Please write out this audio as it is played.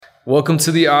Welcome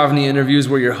to the AVNI interviews.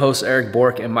 We're your hosts, Eric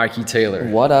Bork and Mikey Taylor.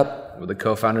 What up? We're the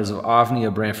co-founders of AVNI,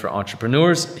 a brand for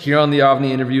entrepreneurs. Here on the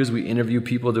AVNI interviews, we interview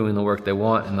people doing the work they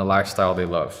want and the lifestyle they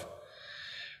love.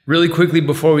 Really quickly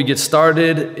before we get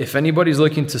started, if anybody's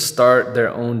looking to start their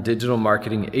own digital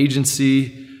marketing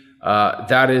agency,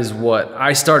 that is what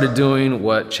I started doing,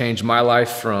 what changed my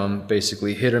life from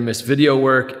basically hit or miss video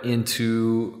work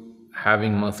into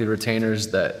having monthly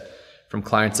retainers from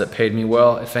clients that paid me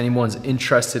well. If anyone's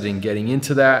interested in getting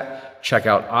into that, check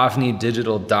out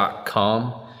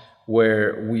AVNIdigital.com,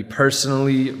 where we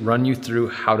personally run you through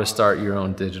how to start your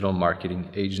own digital marketing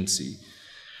agency.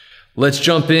 Let's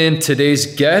jump in. Today's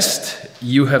guest,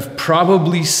 you have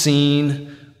probably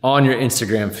seen on your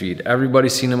Instagram feed.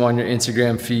 Everybody's seen him on your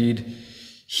Instagram feed.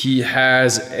 He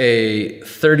has a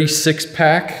 36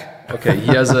 pack. Okay, he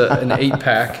has an 8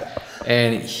 pack,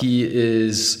 and he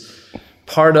is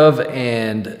part of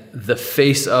and the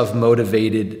face of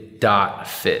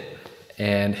Motivated.fit.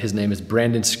 And his name is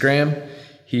Brandon Schram.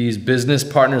 He's business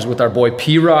partners with our boy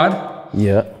P-Rod.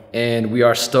 Yeah. And we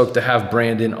are stoked to have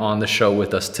Brandon on the show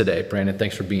with us today. Brandon,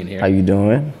 thanks for being here. How you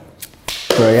doing?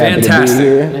 Very happy Fantastic. to be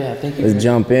here. Yeah, thank you. Let's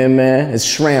jump in, man. It's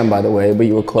Schram, by the way, but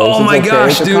you were close. Oh my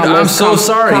gosh, dude, I'm so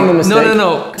sorry. No.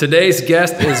 No. Today's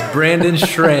guest is Brandon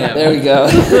Schram. There we go.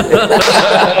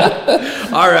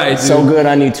 All right, dude. So good,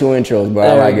 I need 2 intros, bro.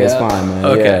 I like it. It's fine, man.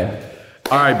 Okay.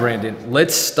 Yeah. All right, Brandon,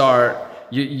 let's start.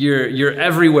 You're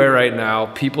everywhere right now.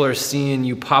 People are seeing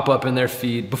you pop up in their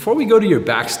feed. Before we go to your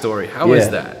backstory, how is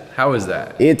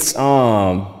that?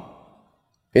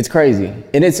 It's crazy.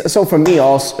 And it's so for me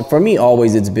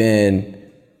always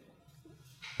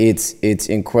it's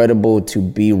incredible to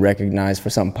be recognized for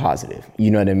something positive.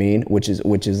 You know what I mean? Which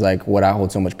is like what I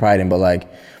hold so much pride in. But like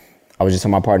I was just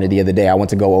telling my partner the other day, I went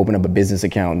to go open up a business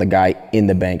account. The guy in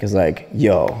the bank is like,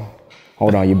 yo,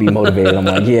 hold on, you be motivated. I'm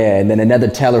like, yeah. And then another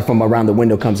teller from around the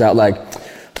window comes out like,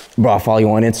 bro, I follow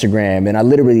you on Instagram. And I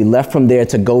literally left from there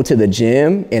to go to the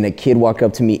gym, and a kid walked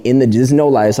up to me there's no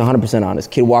lie, it's 100%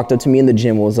 honest. Kid walked up to me in the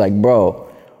gym and was like, bro,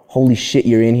 holy shit,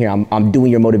 you're in here. I'm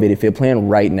doing your Motivated.fit plan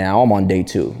right now. I'm on day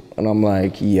 2. And I'm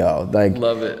like, yo, like,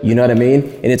 love it. You know what I mean?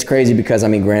 And it's crazy because, I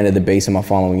mean, granted, the base of my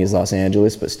following is Los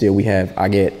Angeles, but still I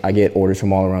get orders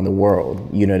from all around the world.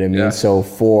 You know what I mean? Yeah. So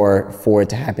for it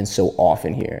to happen so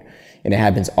often here, and it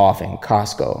happens often,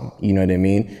 Costco, you know what I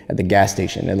mean? At the gas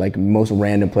station, at like most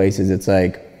random places, it's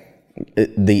like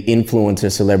the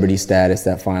influencer celebrity status,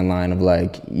 that fine line of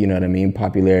like, you know what I mean?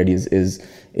 Popularity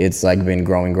it's like been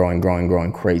growing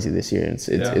crazy this year.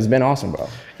 It's been awesome, bro.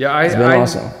 Yeah, it's been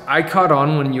awesome. I caught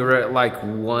on when you were at like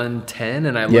 110,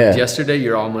 and I looked yesterday,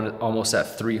 you're almost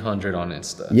at 300 on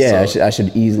Insta. Yeah, so I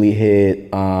should easily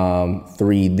hit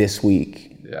 3 this week.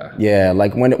 Yeah,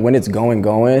 like when it's going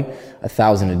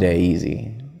 1,000 a day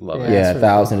easy. Love it. Yeah,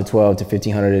 1,000 to 12 to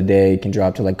 1,500 a day, can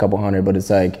drop to like a couple hundred, but it's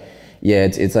like, yeah,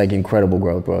 it's like incredible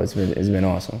growth, bro. It's been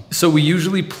awesome. So we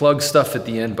usually plug stuff at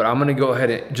the end, but I'm gonna go ahead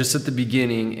and just at the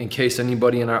beginning, in case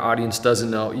anybody in our audience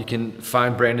doesn't know, you can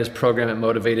find Brandon's program at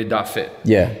Motivated.fit.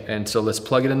 Yeah. And so let's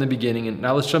plug it in the beginning, and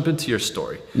now let's jump into your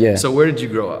story. Yeah. So where did you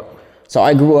grow up? So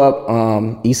I grew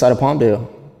up east side of Palmdale,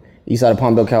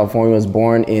 California. I was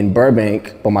born in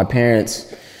Burbank, but my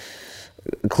parents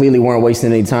clearly weren't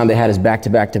wasting any time. They had us back to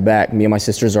back to back. Me and my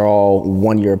sisters are all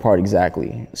 1 year apart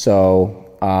exactly. So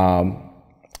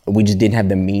we just didn't have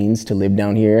the means to live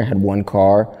down here. Had 1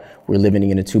 car. We were living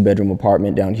in a 2-bedroom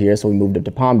apartment down here, so we moved up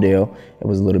to Palmdale. It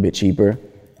was a little bit cheaper.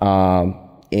 And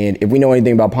if we know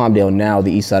anything about Palmdale now,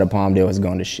 the east side of Palmdale has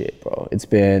gone to shit, bro.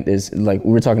 There's like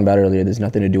we were talking about earlier, there's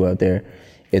nothing to do out there.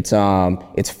 It's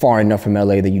far enough from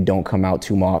LA that you don't come out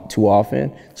too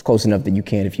often. It's close enough that you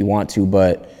can if you want to,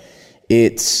 but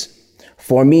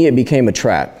for me, it became a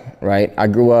trap, right? I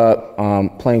grew up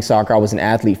playing soccer. I was an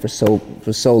athlete for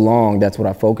so long. That's what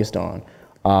I focused on.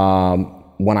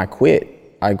 When I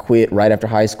quit right after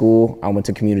high school. I went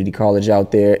to community college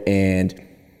out there, and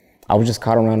I was just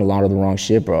caught around a lot of the wrong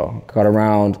shit, bro. Caught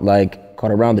around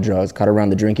the drugs, caught around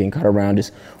the drinking, caught around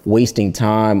just wasting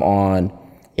time on,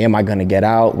 am I gonna get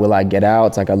out? Will I get out?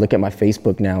 It's like I look at my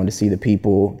Facebook now and to see the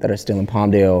people that are still in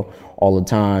Palmdale all the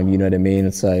time, you know what I mean?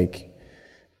 It's like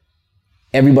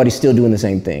everybody's still doing the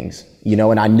same things, you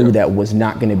know, and I knew that was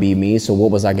not gonna be me, so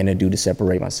what was I gonna do to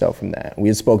separate myself from that? We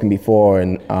had spoken before,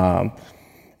 and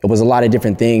it was a lot of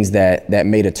different things that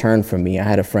made a turn for me. I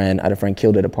had a friend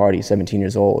killed at a party, 17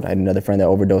 years old. I had another friend that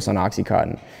overdosed on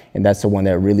Oxycontin, and that's the one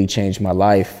that really changed my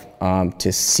life,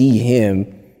 to see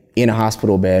him in a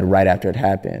hospital bed right after it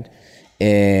happened,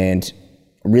 and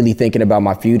really thinking about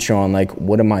my future on like,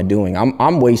 what am I doing?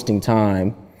 I'm wasting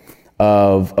time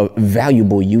of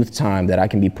valuable youth time that I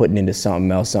can be putting into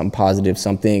something else, something positive,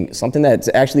 something that's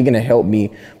actually going to help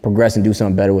me progress and do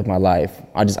something better with my life.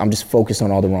 I'm just focused on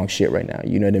all the wrong shit right now.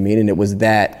 You know what I mean? And it was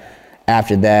that,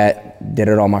 after that, did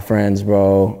it all my friends,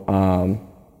 bro.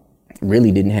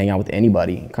 Really didn't hang out with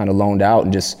anybody, kind of loaned out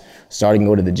and just started to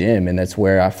go to the gym. And that's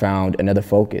where I found another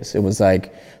focus. It was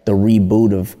like the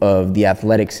reboot of the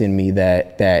athletics in me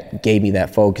that gave me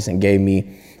that focus and gave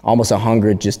me almost a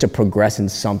hunger just to progress in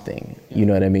something. You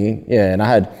know what I mean? Yeah, and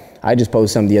I just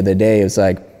posted something the other day. It was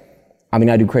like, I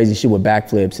mean, I do crazy shit with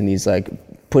backflips and these like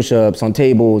push-ups on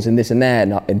tables and this and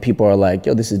that. And people are like,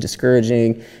 yo, this is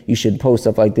discouraging. You should post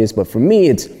stuff like this. But for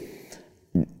me,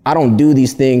 I don't do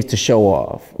these things to show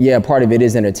off. Yeah, part of it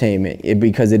is entertainment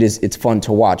because it's fun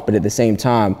to watch. But at the same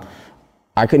time,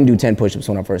 I couldn't do 10 push-ups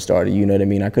when I first started. You know what I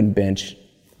mean? I couldn't bench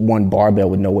one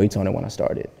barbell with no weights on it when I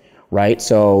started. Right?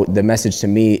 So the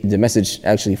message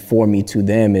actually for me to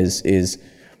them is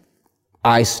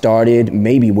I started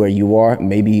maybe where you are,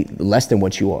 maybe less than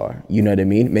what you are. You know what I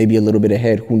mean? Maybe a little bit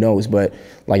ahead, who knows? But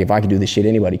like, if I can do this shit,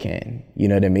 anybody can. You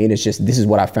know what I mean? It's just, this is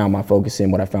what I found my focus in,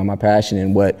 what I found my passion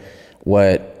in, what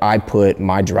I put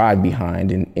my drive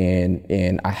behind,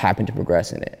 and I happen to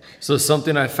progress in it. So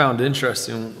something I found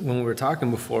interesting when we were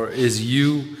talking before is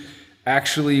you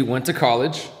actually went to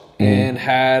college and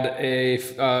had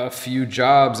a few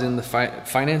jobs in the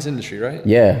finance industry, right?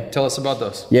 Yeah. Tell us about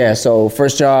those. Yeah, so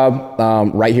first job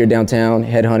right here downtown,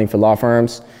 headhunting for law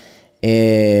firms.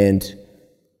 And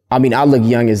I mean, I look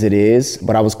young as it is,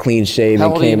 but I was clean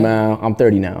shaven, came out. I'm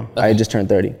 30 now. I had just turned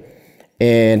 30.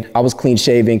 And I was clean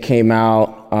shaven, came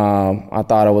out. I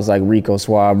thought I was like Rico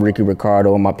Suave, Ricky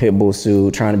Ricardo in my pit bull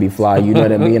suit, trying to be fly, you know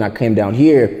what I mean? I came down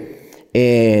here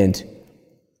and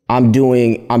I'm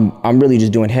really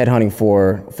just doing headhunting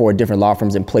for different law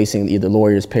firms and placing either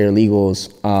lawyers,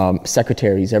 paralegals,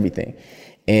 secretaries, everything.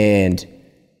 And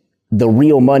the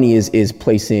real money is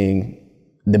placing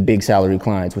the big salary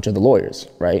clients, which are the lawyers,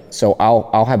 right? So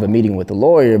I'll have a meeting with the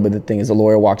lawyer, but the thing is, the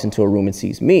lawyer walks into a room and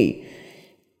sees me.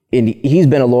 And he's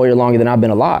been a lawyer longer than I've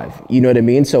been alive. You know what I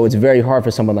mean? So it's very hard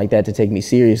for someone like that to take me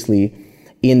seriously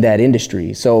in that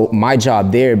industry. So my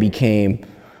job there became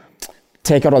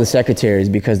take out all the secretaries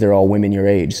because they're all women your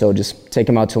age. So just take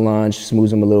them out to lunch, smooze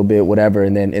them a little bit, whatever,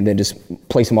 and then just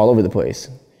place them all over the place.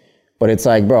 But it's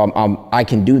like, bro, I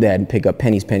can do that and pick up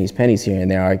pennies here and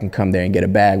there. I can come there and get a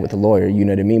bag with a lawyer, you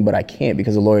know what I mean? But I can't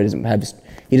because the lawyer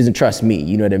doesn't trust me,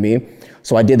 you know what I mean?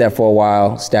 So I did that for a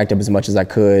while, stacked up as much as I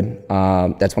could.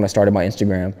 That's when I started my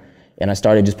Instagram. And I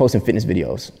started just posting fitness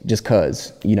videos just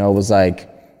cause, you know, it was like,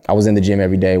 I was in the gym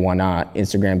every day, why not?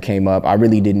 Instagram came up. I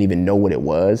really didn't even know what it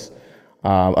was.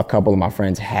 A couple of my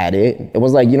friends had it. It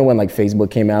was like, you know, when like Facebook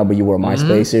came out, but you were a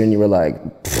MySpacer and you were like,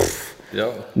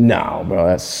 no, bro,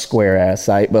 that's a square ass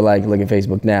site. But like, look at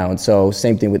Facebook now. And so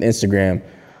same thing with Instagram.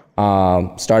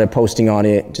 Started posting on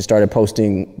it, just started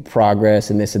posting progress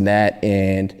and this and that.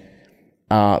 And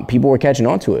people were catching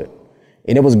on to it.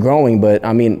 And it was growing, but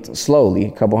I mean, slowly,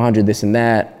 a couple hundred, this and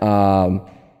that.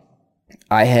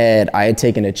 I had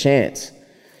taken a chance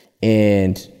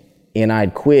and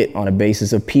I'd quit on a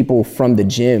basis of people from the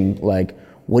gym, like,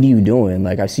 what are you doing?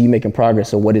 Like, I see you making progress.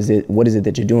 So what is it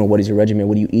that you're doing? What is your regimen?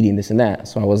 What are you eating? This and that.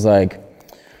 So I was like,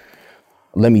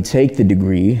 let me take the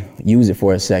degree, use it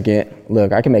for a second.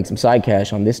 Look, I can make some side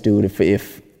cash on this dude.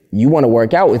 If you want to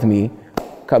work out with me,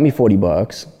 cut me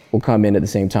 $40. We'll come in at the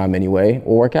same time anyway.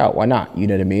 We'll work out. Why not? You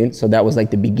know what I mean? So that was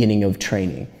like the beginning of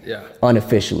training,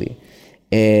 unofficially.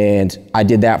 And I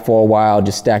did that for a while,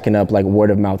 just stacking up like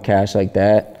word of mouth cash like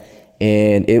that.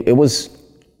 And it was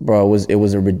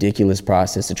a ridiculous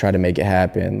process to try to make it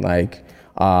happen. Like,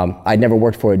 I'd never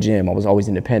worked for a gym. I was always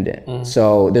independent.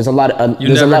 So there's a lot of,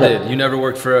 You never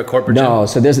worked for a corporate gym? No,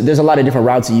 so there's a lot of different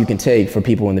routes that you can take for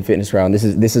people in the fitness route. And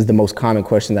this is the most common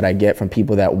question that I get from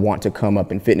people that want to come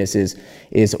up in fitness is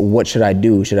what should I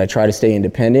do? Should I try to stay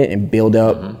independent and build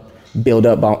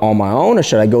up on my own, or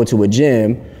should I go to a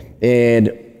gym? And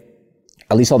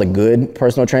at least all the good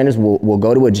personal trainers will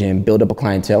go to a gym, build up a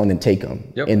clientele, and then take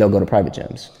them. And they'll go to private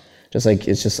gyms. Just like,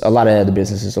 it's just a lot of other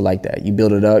businesses are like that. You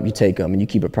build it up, you take them, and you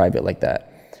keep it private like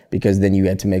that, because then you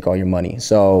had to make all your money.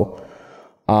 So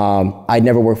I'd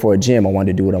never worked for a gym. I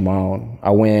wanted to do it on my own.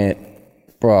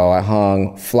 I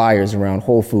hung flyers around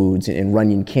Whole Foods in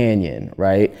Runyon Canyon,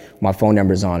 right? My phone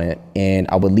number's on it, and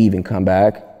I would leave and come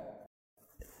back.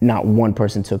 Not one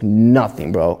person took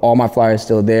nothing, bro. All my flyers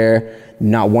still there.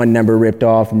 Not one number ripped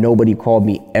off. Nobody called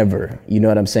me ever. You know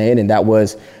what I'm saying? And that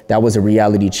was a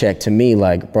reality check to me.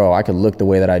 Like, bro, I could look the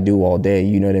way that I do all day.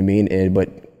 You know what I mean?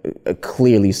 But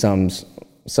clearly some's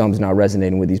not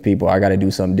resonating with these people. I got to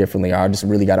do something differently. I just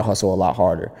really got to hustle a lot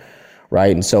harder,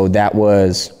 right? And so that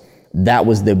was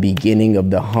the beginning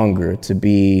of the hunger to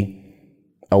be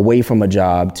away from a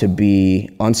job, to be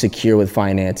unsecure with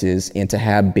finances, and to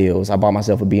have bills. I bought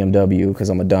myself a BMW because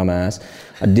I'm a dumbass.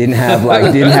 I didn't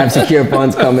have secure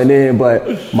funds coming in,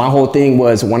 but my whole thing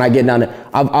was when I get down to,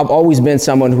 I've always been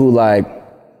someone who like,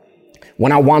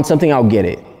 when I want something, I'll get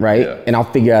it, right? Yeah. And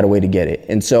I'll figure out a way to get it.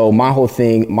 And so my whole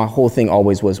thing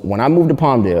always was when I moved from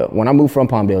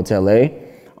Palmdale to LA,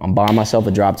 I'm buying myself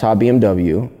a drop top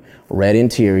BMW, red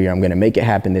interior, I'm gonna make it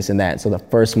happen, this and that. So the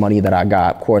first money that I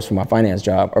got, of course, from my finance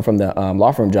job or from the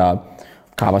law firm job,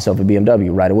 got myself a BMW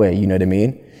right away, you know what I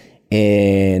mean?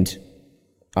 And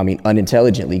I mean,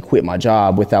 unintelligently quit my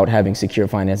job without having secure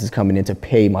finances coming in to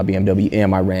pay my BMW and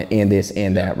my rent and this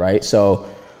and that, right? So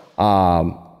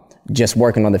just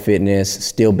working on the fitness,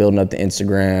 still building up the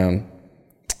Instagram,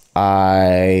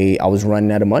 I was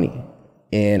running out of money.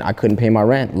 And I couldn't pay my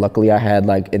rent. Luckily, I had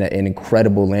like an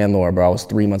incredible landlord, bro. I was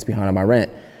 3 months behind on my rent.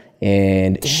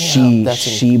 And Damn,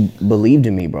 she believed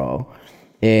in me, bro.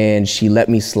 And she let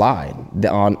me slide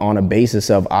on a basis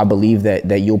of, I believe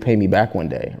that you'll pay me back one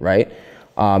day, right?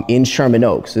 In Sherman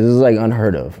Oaks, this is like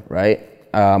unheard of, right?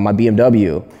 My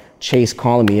BMW, Chase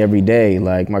calling me every day,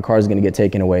 like my car's gonna get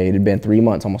taken away. It had been 3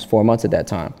 months, almost 4 months at that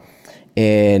time.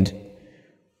 And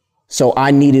so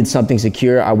I needed something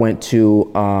secure. I went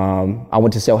to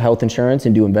sell health insurance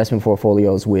and do investment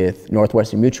portfolios with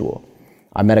Northwestern Mutual.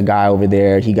 I met a guy over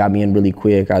there. He got me in really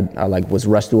quick. I like was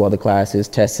rushed through all the classes,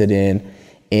 tested in,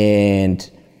 and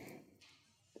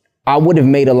I would have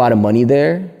made a lot of money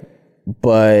there,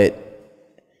 but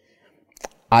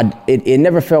it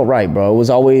never felt right, bro.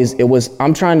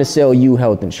 I'm trying to sell you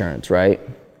health insurance, right?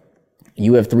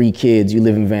 You have 3 kids. You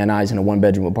live in Van Nuys in a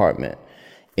 1-bedroom apartment.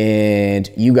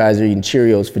 And you guys are eating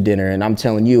Cheerios for dinner, and I'm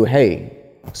telling you, hey,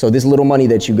 so this little money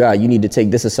that you got, you need to take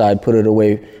this aside, put it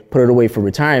away for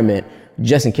retirement,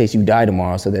 just in case you die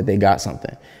tomorrow, so that they got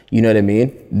something. You know what I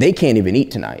mean? They can't even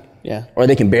eat tonight. Yeah. Or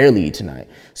they can barely eat tonight.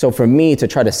 So for me to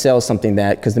try to sell something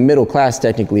that, because the middle class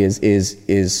technically is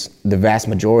the vast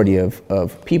majority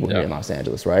of people here in Los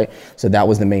Angeles, right? So that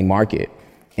was the main market,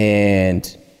 and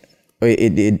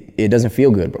it doesn't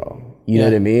feel good, bro. You know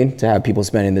what I mean? To have people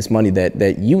spending this money that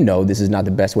this is not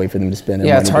the best way for them to spend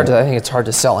their money. I think it's hard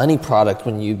to sell any product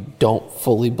when you don't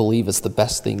fully believe it's the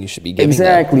best thing you should be giving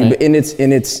exactly, them, right? And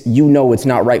it's it's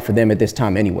not right for them at this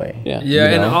time anyway. Yeah,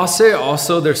 and I'll say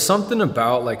also there's something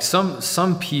about like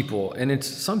some people, and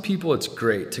it's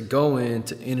great to go in,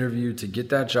 to interview, to get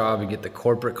that job and get the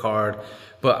corporate card.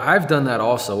 But I've done that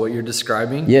also, what you're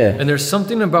describing. Yeah. And there's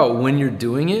something about when you're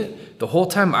doing it, the whole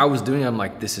time I was doing it, I'm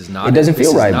like, this is not it. It doesn't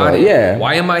feel right, bro. Yeah.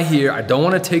 Why am I here? I don't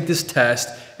want to take this test.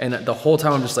 And the whole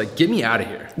time I'm just like, get me out of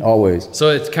here. Always. So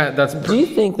it's kind of, Do you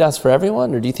think that's for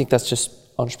everyone, or do you think that's just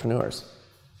entrepreneurs?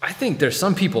 I think there's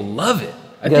some people love it.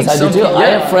 I do too. I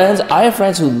have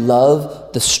friends who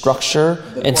love the structure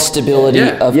and stability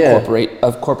of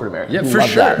corporate America. Yeah, for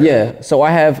sure. That. Yeah. So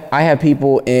I have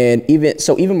people, and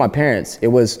even my parents, it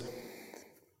was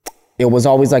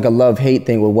always like a love-hate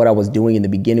thing with what I was doing in the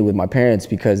beginning with my parents,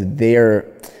 because they were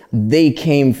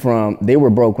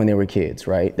broke when they were kids,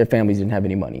 right? Their families didn't have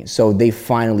any money. So they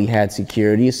finally had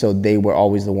security. So they were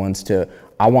always the ones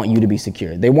I want you to be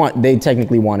secure. They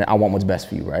technically wanted, I want what's best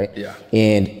for you, right? Yeah.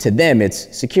 And to them,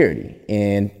 it's security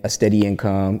and a steady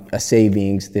income, a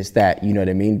savings, this, that, you know what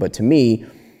I mean? But to me,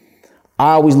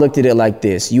 I always looked at it like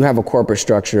this. You have a corporate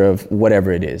structure of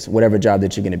whatever it is, whatever job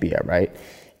that you're going to be at, right?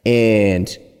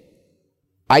 And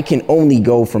I can only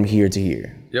go from here to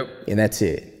here. Yep. And that's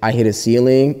it. I hit a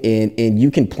ceiling, and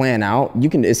you can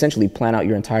essentially plan out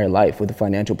your entire life with a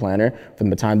financial planner from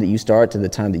the time that you start to the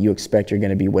time that you expect you're going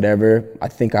to be whatever. I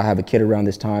think I'll have a kid around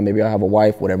this time. Maybe I'll have a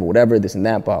wife, whatever, this and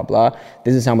that, blah, blah.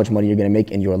 This is how much money you're going to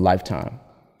make in your lifetime.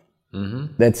 Mm-hmm.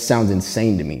 That sounds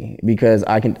insane to me, because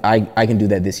I can do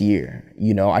that this year.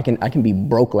 You know, I can be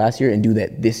broke last year and do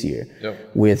that this year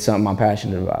with something I'm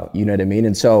passionate about. You know what I mean?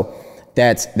 And so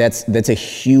that's a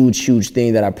huge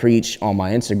thing that I preach on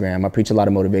my Instagram. I preach a lot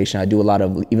of motivation. I do a lot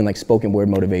of even like spoken word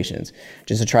motivations,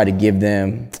 just to try to give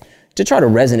them, to try to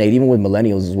resonate even with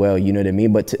millennials as well. You know what I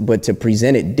mean? But to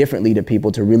present it differently to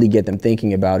people, to really get them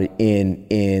thinking about it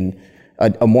in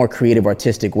a more creative,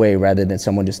 artistic way, rather than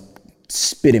someone just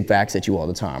spitting facts at you all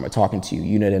the time or talking to you.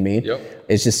 You know what I mean? Yep.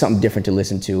 It's just something different to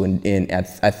listen to, and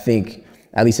I think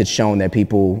at least it's shown that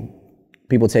people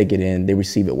take it in, they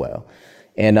receive it well.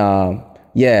 And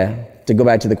to go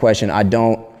back to the question,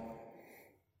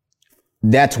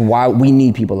 that's why we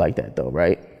need people like that though,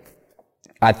 right?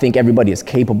 I think everybody is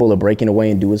capable of breaking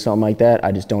away and doing something like that.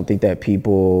 I just don't think that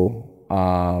people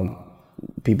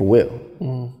people will.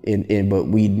 But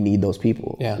we need those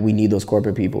people. Yeah. We need those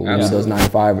corporate people. Absolutely. We need those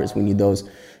 9-to-5ers. We need those,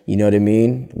 you know what I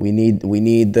mean? We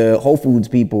need the Whole Foods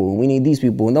people. We need these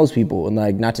people and those people. And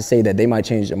like, not to say that they might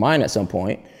change their mind at some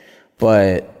point,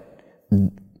 but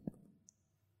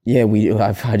yeah, we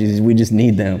just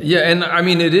need them. Yeah, and I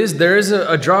mean, there is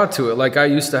a draw to it. Like I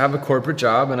used to have a corporate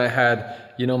job and I had,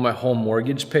 you know, my whole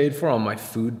mortgage paid for, all my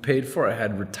food paid for. I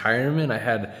had retirement. I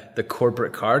had the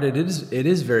corporate card. It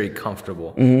is very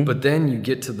comfortable. But then you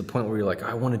get to the point where you're like,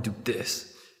 I want to do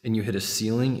this, and you hit a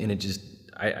ceiling, and it just,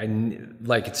 I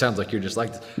like, it sounds like you're just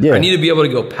like this. Yeah. I need to be able to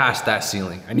go past that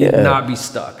ceiling. I need to not be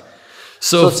stuck.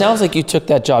 So it sounds like you took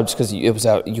that job just because it was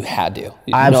out. You had to.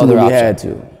 I absolutely had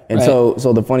to. And right?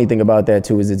 so the funny thing about that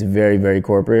too is it's very, very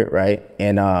corporate, right?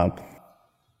 And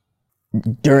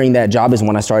during that job is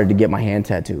when I started to get my hand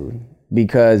tattooed,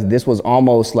 because this was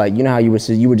almost like, you know how you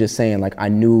were just saying, like, I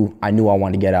knew I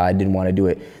wanted to get out. I didn't want to do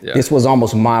it. Yeah. This was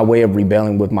almost my way of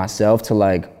rebelling with myself to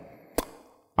like,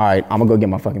 all right, I'm gonna go get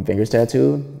my fucking fingers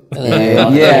tattooed.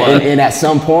 And at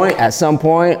some point,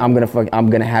 I'm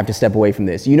gonna have to step away from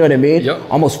this. You know what I mean? Yep.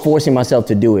 Almost forcing myself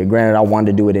to do it. Granted, I wanted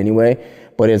to do it anyway,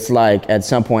 but it's like at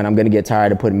some point I'm gonna get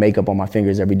tired of putting makeup on my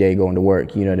fingers every day going to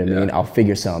work. You know what I mean? I'll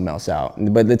figure something else out.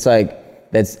 But it's like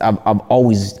I've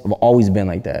always been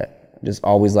like that. Just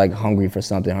always like hungry for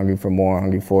something, hungry for more,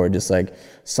 hungry for just like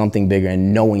something bigger,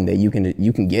 and knowing that you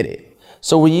can get it.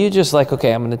 So were you just like,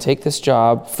 okay, I'm going to take this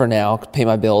job for now, pay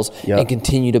my bills, and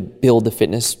continue to build the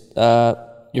fitness,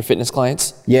 your fitness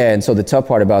clients? Yeah, and so the tough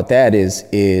part about that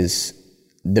is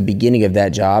the beginning of that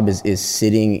job is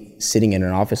sitting in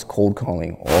an office cold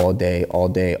calling all day.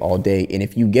 And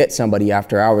if you get somebody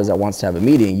after hours that wants to have a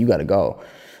meeting, you got to go.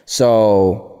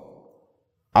 So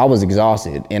I was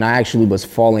exhausted, and I actually was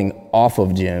falling off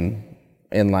of gym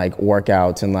and like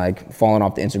workouts and like falling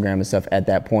off the Instagram and stuff at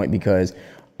that point, because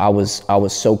I was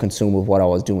so consumed with what I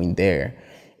was doing there.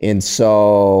 And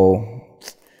so,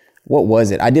 what was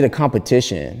it? I did a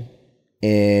competition,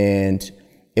 and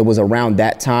it was around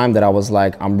that time that I was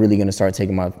like, I'm really gonna start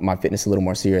taking my fitness a little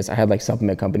more serious. I had like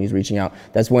supplement companies reaching out.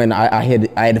 That's when I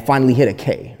had finally hit a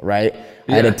K, right?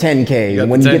 I had a 10K.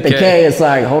 And when you get the K, it's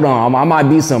like, hold on, I might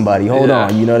be somebody. Hold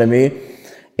on, you know what I mean?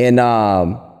 And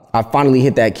I finally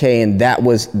hit that K, and that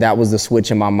was the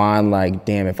switch in my mind. Like,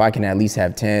 damn, if I can at least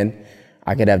have 10.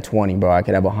 I could have 20, bro. I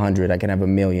could have 100. I could have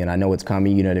 1,000,000. I know it's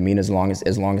coming. You know what I mean? As long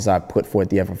as I put forth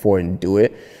the effort for it and do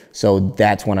it. So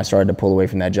that's when I started to pull away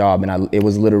from that job. And it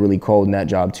was literally cold in that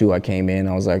job too. I came in.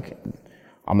 I was like,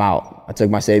 I'm out. I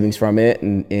took my savings from it,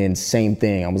 and same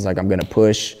thing. I was like, I'm gonna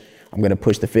push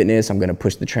the fitness. I'm gonna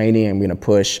push the training. I'm gonna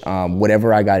push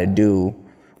whatever I got to do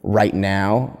right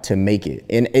now to make it.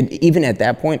 And even at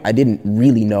that point, I didn't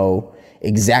really know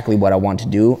exactly what I wanted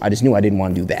to do. I just knew I didn't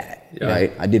want to do that. Yeah.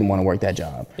 Right? I didn't want to work that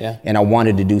job. Yeah. And I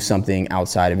wanted to do something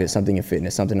outside of it, something in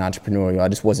fitness, something entrepreneurial. I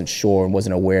just wasn't sure and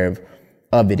wasn't aware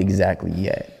of it exactly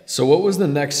yet. So what was the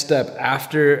next step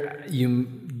after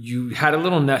you had a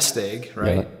little nest egg,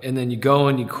 right? Yeah. And then you go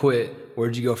and you quit.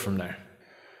 Where'd you go from there?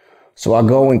 So I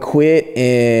go and quit,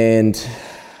 and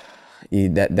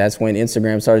that's when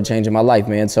Instagram started changing my life,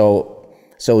 man. So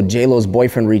J-Lo's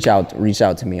boyfriend reached out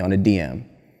to me on a DM.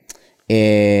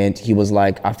 And he was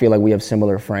like, I feel like we have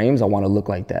similar frames. I want to look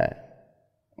like that.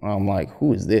 I'm like,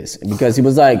 who is this? Because he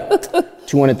was like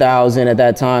 200,000 at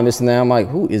that time, this and that. I'm like,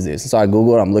 who is this? So I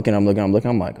Googled, I'm looking.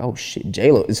 I'm like, oh shit,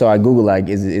 J-Lo. So I Googled, like,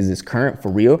 is this current for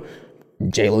real?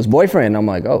 J-Lo's boyfriend. I'm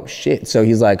like, oh shit. So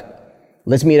he's like,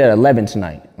 let's meet at 11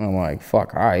 tonight. I'm like,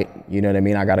 fuck, all right. You know what I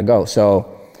mean? I got to go.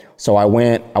 So I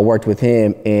went, I worked with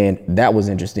him, and that was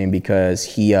interesting because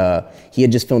he had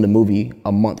just filmed a movie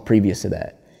a month previous to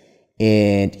that.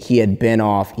 And he had been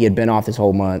off this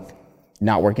whole month,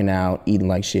 not working out, eating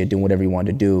like shit, doing whatever he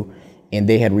wanted to do. And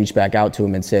they had reached back out to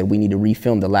him and said, we need to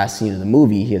refilm the last scene of the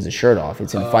movie. He has a shirt off.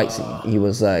 It's in a fight scene. He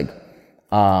was like,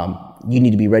 you need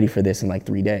to be ready for this in like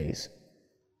 3 days.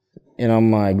 And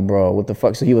I'm like, bro, what the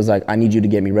fuck? So he was like, I need you to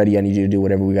get me ready. I need you to do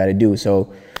whatever we got to do.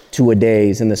 So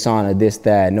 2-a-days in the sauna, this,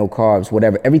 that, no carbs,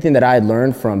 whatever. Everything that I had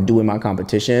learned from doing my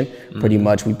competition, pretty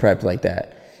much we prepped like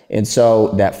that. And so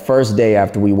that first day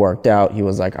after we worked out, he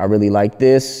was like, I really like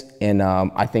this. And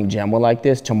I think Jen will like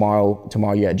this. Tomorrow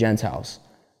you're at Jen's house.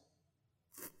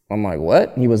 I'm like,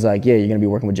 what? He was like, yeah, you're going to be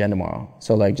working with Jen tomorrow.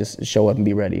 So like, just show up and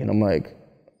be ready. And I'm like,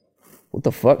 what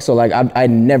the fuck? So like, I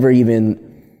never even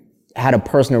had a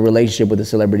personal relationship with a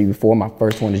celebrity before. My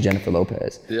first one is Jennifer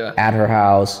Lopez. Yeah. At her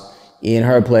house, in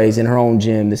her place, in her own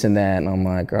gym, this and that. And I'm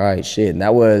like, all right, shit. And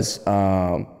that was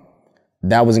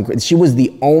incredible. She was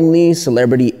the only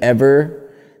celebrity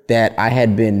ever that I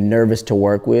had been nervous to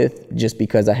work with, just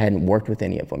because I hadn't worked with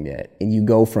any of them yet. And you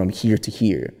go from here to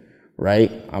here,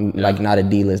 right? I'm like not a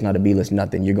D-list, not a B-list,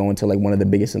 nothing. You're going to like one of the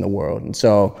biggest in the world. And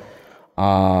so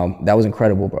that was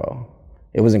incredible, bro.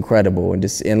 It was incredible.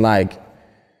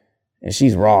 And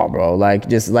she's raw, bro. Like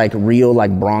just like real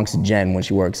like Bronx Jen when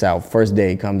she works out. First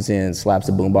day comes in, slaps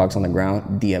a boombox on the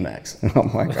ground, DMX. Oh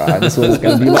my God, this is what it's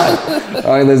gonna be like.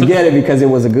 All right, let's get it, because it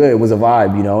was a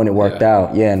vibe, you know, and it worked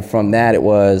out. Yeah, and from that it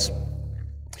was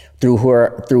through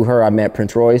her I met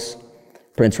Prince Royce.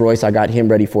 Prince Royce, I got him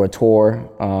ready for a tour.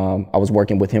 I was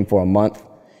working with him for a month,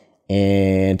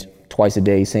 and twice a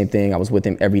day, same thing. I was with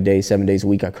him every day, 7 days a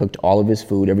week. I cooked all of his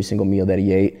food, every single meal that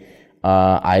he ate.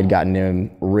 I had gotten him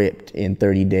ripped in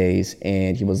 30 days,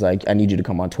 and he was like, I need you to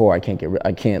come on tour. I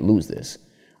can't lose this.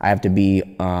 I have to be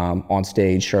on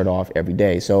stage, shirt off every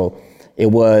day. So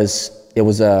it was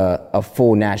a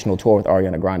full national tour with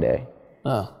Ariana Grande.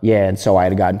 Oh. Yeah, and so I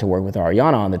had gotten to work with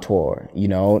Ariana on the tour, you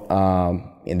know,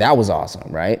 and that was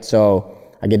awesome, right? So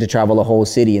I get to travel a whole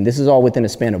city, and this is all within a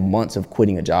span of months of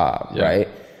quitting a job, right?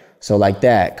 So like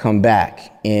that, come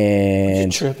back, and... Were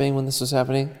you tripping when this was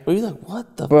happening? Were you like,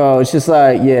 what the... Bro, it's just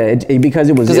like, yeah, because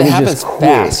it was happens just quick.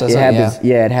 Fast.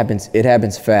 It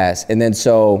happens fast. And then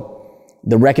so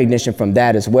the recognition from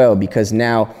that as well, because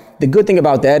now the good thing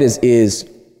about that is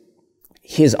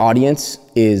his audience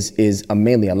is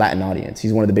mainly a Latin audience.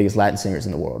 He's one of the biggest Latin singers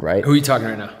in the world, right? Who are you talking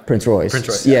right now? Prince Royce. Prince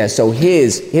Royce. Yeah, so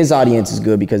his audience is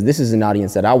good because this is an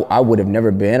audience that I would have never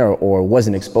been or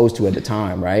wasn't exposed to at the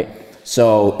time, right?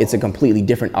 So it's a completely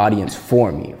different audience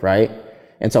for me, right?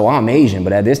 And so I'm Asian,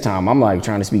 but at this time I'm like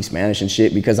trying to speak Spanish and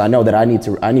shit because I know that I need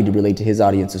to relate to his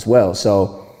audience as well.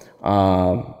 So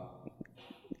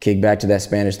kick back to that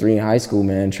Spanish 3 in high school,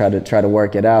 man. Try to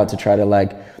work it out to try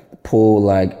to pull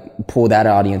that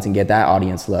audience and get that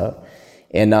audience love.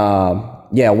 And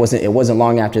it wasn't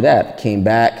long after that. Came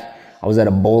back. I was at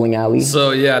a bowling alley.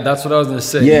 So yeah, that's what I was gonna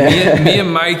say. Yeah. Me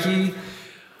and Mikey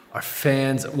are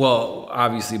fans. Well,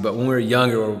 obviously, but when we were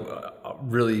younger, we were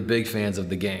really big fans of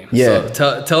the game. Yeah.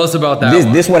 So tell us about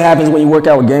that. This what happens when you work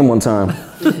out with Game one time.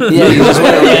 Yeah, you just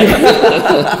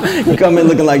went You come in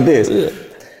looking like this.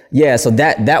 Yeah, so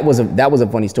that was a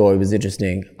funny story. It was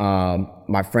interesting.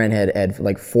 My friend had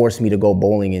like forced me to go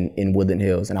bowling in Woodland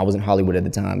Hills, and I was in Hollywood at the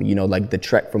time. You know, like the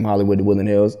trek from Hollywood to Woodland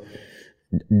Hills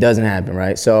doesn't happen,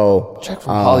 right? So trek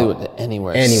from Hollywood to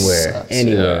anywhere. Anywhere.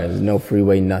 There's no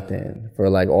freeway, nothing. For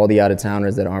like all the out of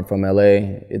towners that aren't from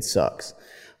LA, it sucks.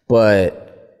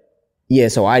 But yeah,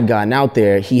 so I'd gotten out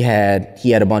there. He had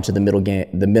a bunch of the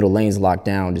middle lanes locked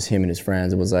down, just him and his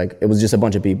friends. It was just a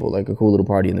bunch of people, like a cool little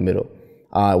party in the middle.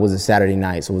 It was a Saturday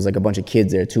night, so it was like a bunch of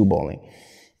kids there too bowling.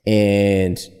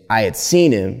 And I had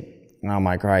seen him, and I'm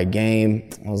like, all right, game.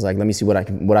 I was like, let me see what I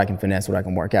can finesse, what I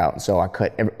can work out. So I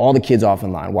cut all the kids off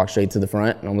in line, walked straight to the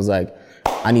front, and I was like,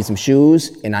 I need some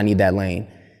shoes, and I need that lane.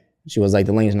 She was like,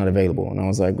 the lane's not available. And I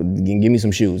was like, give me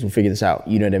some shoes. We'll figure this out.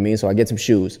 You know what I mean? So I get some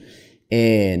shoes.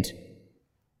 And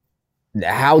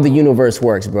how the universe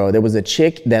works, bro. There was a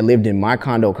chick that lived in my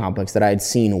condo complex that I had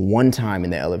seen one time in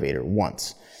the elevator,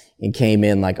 once. And came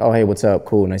in like, oh, hey, what's up?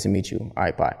 Cool, nice to meet you. All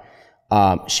right, bye.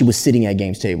 She was sitting at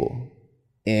Game's table.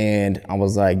 And I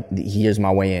was like, here's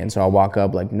my way in. So I walk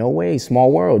up like, no way,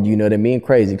 small world. You know what I mean?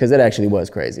 Crazy, because it actually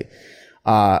was crazy.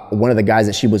 One of the guys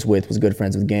that she was with was good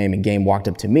friends with Game, and Game walked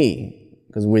up to me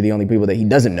because we're the only people that he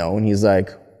doesn't know. And he's like,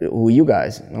 who are you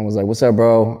guys? And I was like, what's up,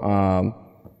 bro?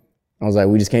 I was like,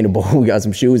 we just came to bowl. We got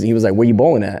some shoes. And he was like, where you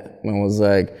bowling at? And I was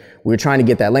like, we're trying to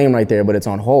get that lane right there, but it's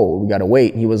on hold. We got to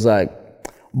wait. And he was like,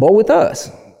 bowl with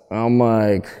us. I'm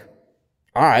like,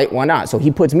 all right, why not? So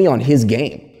he puts me on his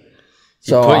game.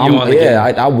 So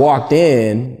I walked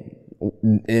in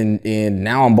and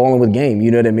now I'm bowling with Game.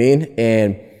 You know what I mean?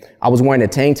 And I was wearing a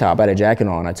tank top. I had a jacket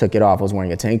on. I took it off. I was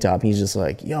wearing a tank top. He's just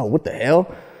like, yo, what the hell?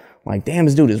 I'm like, damn,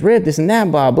 this dude is ripped, this and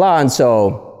that, blah, blah. And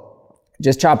so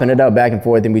just chopping it up back and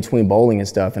forth in between bowling and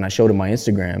stuff. And I showed him my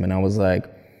Instagram, and I was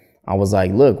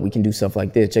like, look, we can do stuff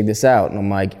like this. Check this out. And I'm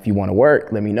like, if you want to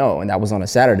work, let me know. And that was on a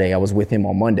Saturday. I was with him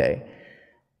on Monday,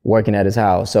 working at his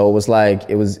house. So it was like,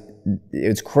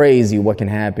 it's crazy what can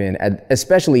happen,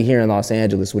 especially here in Los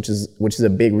Angeles, which is a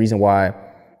big reason why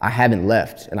I haven't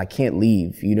left and I can't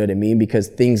leave. You know what I mean? Because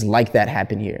things like that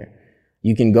happen here.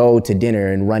 You can go to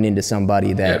dinner and run into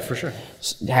somebody that for sure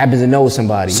happens to know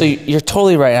somebody. So you're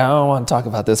totally right. I don't want to talk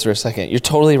about this for a second. You're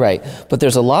totally right. But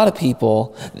there's a lot of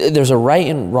people, there's a right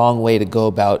and wrong way to go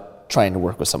about trying to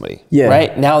work with somebody. Yeah.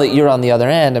 Right? Now that you're on the other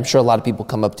end, I'm sure a lot of people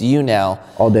come up to you now.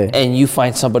 All day. And you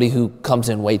find somebody who comes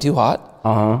in way too hot.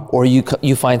 Or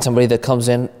you find somebody that comes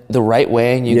in the right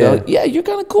way and you go, yeah, you're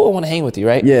kind of cool. I want to hang with you,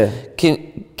 right? Yeah.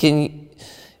 Can you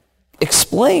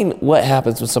explain what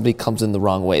happens when somebody comes in the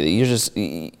wrong way? That you're just,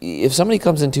 if somebody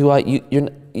comes in too hot,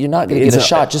 you're not going to get a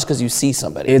shot just because you see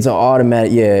somebody. It's an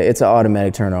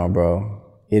automatic turn on, bro.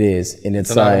 It is, and it's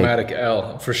an like automatic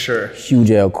L for sure.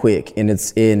 Huge L quick, and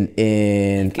it's in.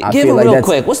 I feel like real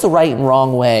quick. What's the right and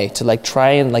wrong way to like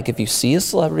try and like if you see a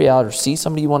celebrity out or see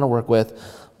somebody you want to work with,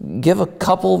 give a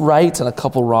couple rights and a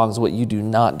couple wrongs what you do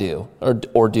not do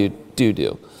or do.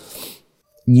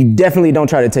 You definitely don't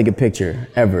try to take a picture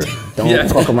ever. Don't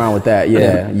fuck around with that.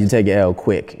 Yeah, you take an L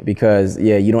quick because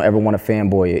you don't ever want to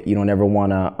fanboy it. You don't ever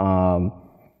want to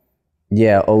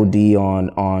OD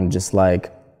on just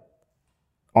like.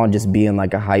 On just being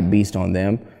like a hype beast on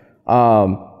them.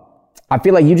 I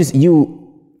feel like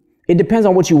it depends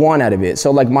on what you want out of it.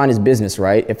 So like mine is business,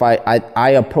 right? If I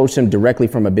approach them directly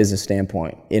from a business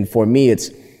standpoint, and for me,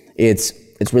 it's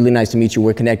really nice to meet you.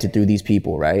 We're connected through these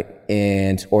people, right?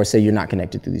 Or say you're not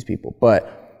connected through these people,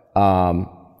 but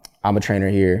I'm a trainer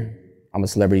here. I'm a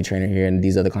celebrity trainer here, and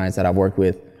these other clients that I've worked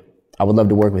with, I would love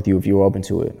to work with you if you were open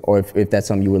to it, or if that's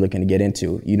something you were looking to get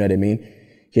into. You know what I mean?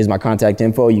 Here's my contact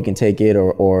info, you can take it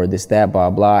or this, that, blah,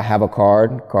 blah. Have a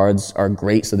card. Cards are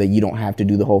great so that you don't have to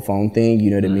do the whole phone thing, you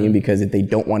know what I mean? Because if they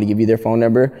don't want to give you their phone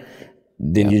number,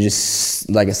 then you're just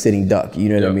like a sitting duck, you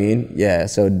know what I mean? Yeah,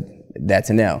 so that's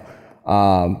an L.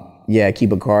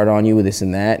 Keep a card on you with this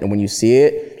and that, and when you see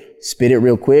it, spit it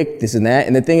real quick, this and that.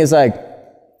 And the thing is like,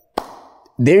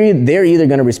 they're either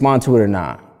gonna respond to it or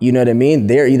not. You know what I mean?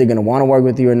 They're either going to want to work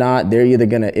with you or not. They're either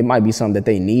going to, it might be something that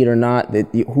they need or not.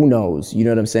 Who knows? You know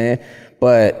what I'm saying?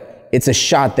 But it's a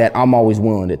shot that I'm always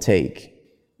willing to take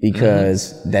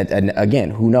because and again,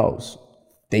 who knows?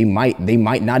 They might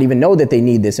not even know that they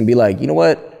need this and be like, you know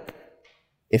what?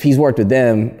 If he's worked with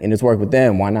them and it's worked with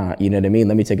them, why not? You know what I mean?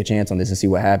 Let me take a chance on this and see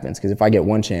what happens. Because if I get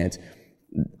one chance,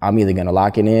 I'm either going to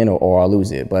lock it in or I'll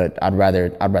lose it. But I'd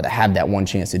rather have that one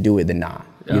chance to do it than not.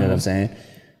 You know what I'm saying?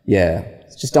 Yeah.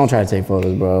 Just don't try to take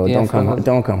photos, bro. Don't come hyping.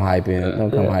 Don't come hype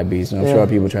beast. I'm sure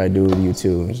people try to do it with you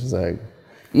too. It's just like.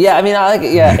 Yeah, I mean, I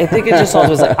think it just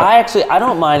always like I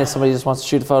don't mind if somebody just wants to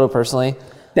shoot a photo personally.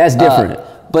 That's different.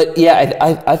 But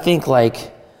yeah, I think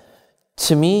like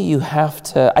to me you have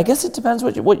to. I guess it depends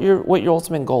what your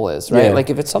ultimate goal is, right? Yeah. Like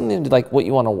if it's something like if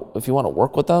you want to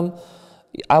work with them,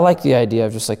 I like the idea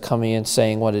of just like coming in,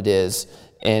 saying what it is,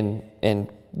 and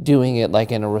doing it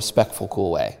like in a respectful, cool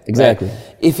way. Exactly.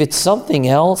 Right? If it's something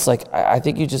else, like I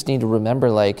think you just need to remember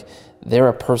like they're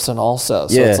a person also.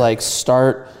 So it's like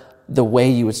start the way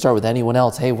you would start with anyone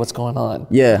else. Hey, what's going on?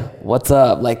 Yeah. What's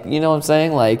up? Like, you know what I'm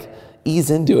saying? Like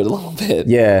ease into it a little bit.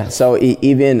 Yeah. So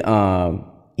even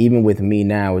with me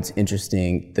now, it's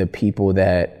interesting the people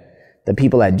at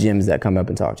gyms that come up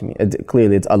and talk to me.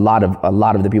 Clearly, it's a lot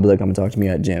of the people that come and talk to me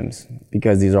at gyms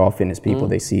because these are all fitness people.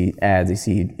 They see ads, they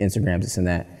see Instagrams, this and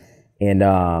that, and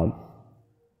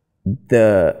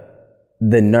the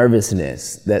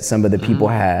nervousness that some of the people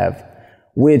have,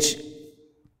 which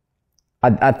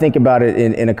I think about it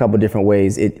in a couple different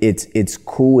ways. It's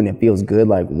cool and it feels good.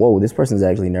 Like, whoa, this person's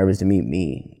actually nervous to meet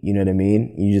me. You know what I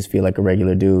mean? You just feel like a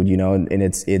regular dude, you know. And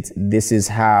this is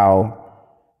how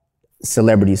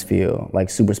celebrities feel, like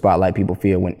super spotlight people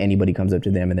feel when anybody comes up to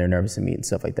them and they're nervous to meet and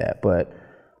stuff like that. But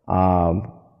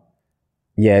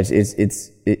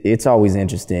it's always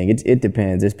interesting. It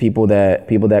depends. There's people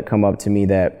that come up to me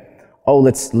that, oh,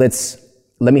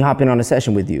 let me hop in on a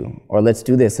session with you, or let's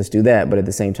do this, let's do that. But at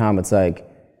the same time, it's like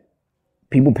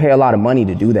people pay a lot of money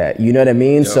to do that. You know what I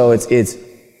mean? Yep. So it's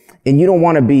and you don't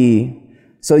want to be.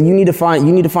 So you need to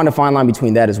find a fine line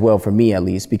between that as well, for me at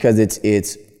least, because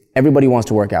it's everybody wants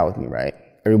to work out with me, right?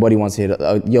 Everybody wants to hit,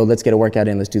 yo, let's get a workout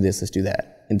in, let's do this, let's do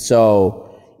that. And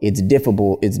so it's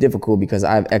difficult because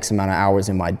I have X amount of hours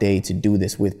in my day to do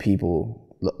this with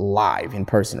people live in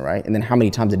person, right? And then how many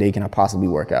times a day can I possibly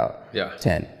work out? Yeah.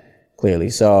 10, clearly.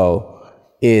 So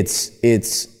it's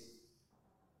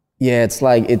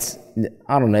like,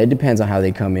 I don't know, it depends on how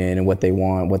they come in and what they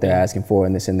want, what they're asking for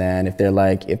and this and that. And if they're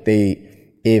like,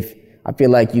 if I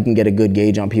feel like you can get a good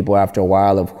gauge on people after a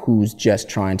while of who's just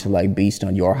trying to like beast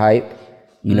on your hype.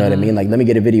 You know what I mean? Like, let me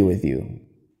get a video with you.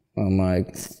 I'm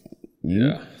like,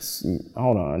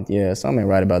 hold on. Yeah, something ain't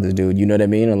right about this dude. You know what I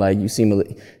mean? Or like,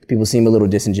 people seem a little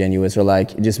disingenuous, or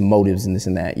like just motives and this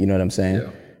and that. You know what I'm saying? Yeah.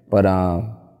 But,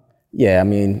 yeah, I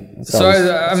mean. I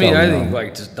think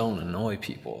like just don't annoy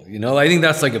people. You know, I think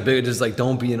that's like a big, just like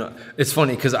don't be. It's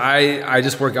funny because I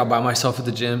just work out by myself at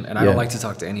the gym and I don't like to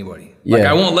talk to anybody. Like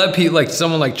I won't let people, like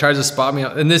someone like tries to spot me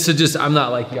out, and this is just, I'm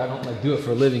not like you. I don't like do it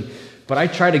for a living, but I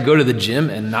try to go to the gym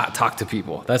and not talk to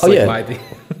people. That's my thing.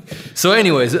 So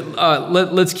anyways,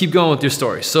 let's keep going with your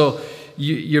story. So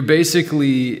you're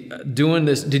basically doing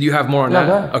this. Did you have more on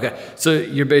that? Okay. So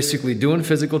you're basically doing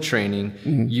physical training.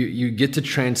 Mm-hmm. You get to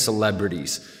train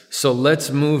celebrities. So let's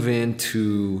move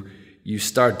into, you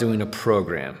start doing a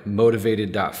program,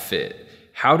 Motivated.fit.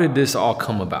 How did this all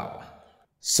come about?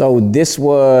 So this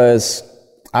was,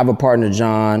 I have a partner,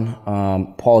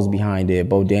 John. Paul's behind it.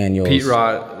 Bo Daniels. Pete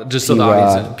Rod, just so the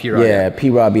audience. Pete Rod. Yeah,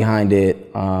 Pete Rod behind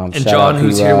it. And John,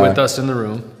 who's here with us in the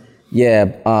room. Yeah,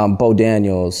 Bo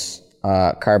Daniels,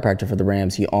 chiropractor for the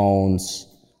Rams. He owns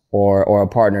or a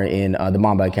partner in the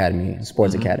Mamba Academy,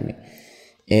 Sports Academy.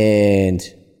 And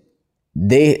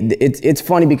it's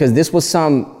funny because this was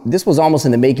almost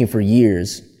in the making for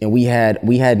years. And we had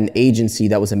an agency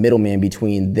that was a middleman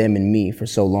between them and me for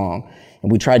so long.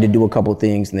 And we tried to do a couple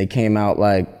things, and they came out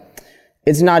like,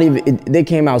 they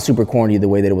came out super corny the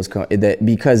way that it was,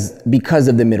 because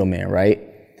of the middleman, right?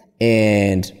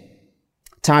 And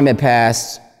time had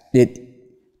passed.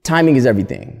 Timing is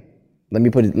everything. Let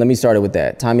me start it with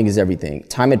that. Timing is everything.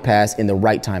 Time had passed and the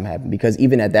right time happened, because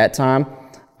even at that time,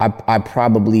 I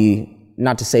probably,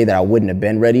 not to say that I wouldn't have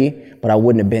been ready, but I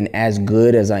wouldn't have been as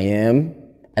good as I am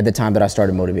at the time that I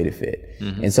started Motivated.fit.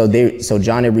 Mm-hmm. And so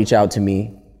John had reached out to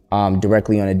me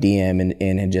directly on a DM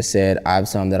and had just said, I have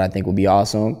something that I think will be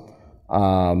awesome.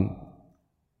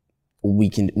 We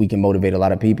can motivate a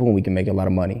lot of people and we can make a lot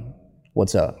of money.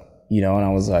 What's up? And I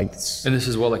was like, and this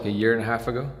is what, like a year and a half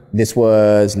ago? This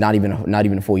was not even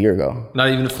a full year ago. Not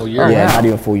even a full year? Yeah, not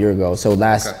even a full year ago. So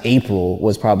last April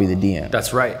was probably the DM.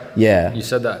 That's right. Yeah. You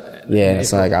said that. Yeah,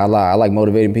 it's like, I like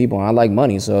motivating people and I like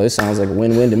money. So it sounds like a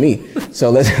win-win to me. So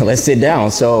let's sit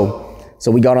down. So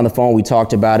we got on the phone, we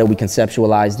talked about it, we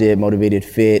conceptualized it,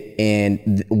 Motivated.fit.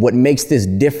 And what makes this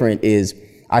different is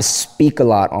I speak a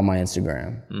lot on my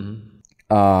Instagram. Mm-hmm.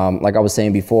 Like I was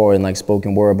saying before, in like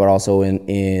spoken word, but also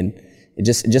in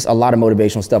just a lot of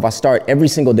motivational stuff. I start every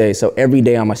single day. So every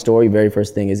day on my story, very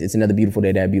first thing is, it's another beautiful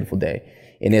day to have a beautiful day.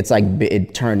 And it's like,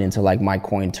 it turned into like my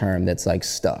coin term that's like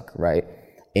stuck, right?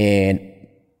 And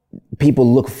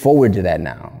people look forward to that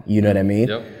now. You know what I mean?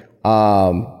 Yep.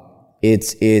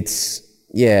 It's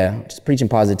just preaching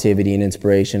positivity and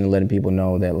inspiration and letting people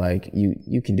know that like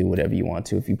you can do whatever you want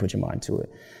to if you put your mind to it.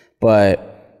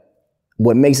 But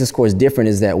what makes this course different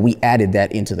is that we added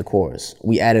that into the course.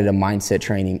 We added a mindset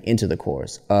training into the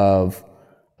course of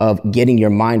getting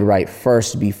your mind right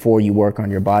first before you work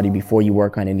on your body, before you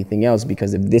work on anything else.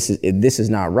 Because if this is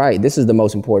not right, this is the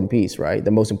most important piece, right? The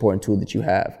most important tool that you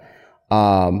have.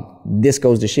 This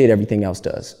goes to shit, everything else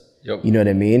does. Yep. You know what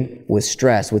I mean? With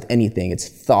stress, with anything, it's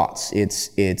thoughts,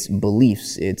 it's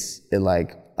beliefs, it's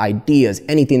like ideas,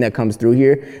 anything that comes through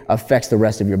here affects the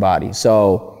rest of your body.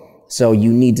 So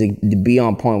you need to be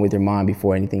on point with your mind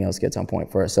before anything else gets on point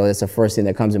first. So that's the first thing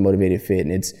that comes in Motivated.fit.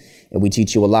 And we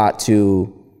teach you a lot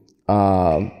to,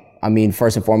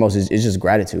 first and foremost is just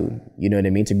gratitude. You know what I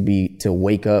mean? To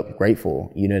wake up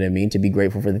grateful. You know what I mean? To be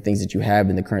grateful for the things that you have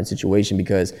in the current situation,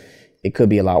 because it could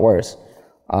be a lot worse.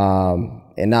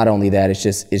 And not only that, it's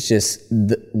just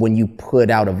when you put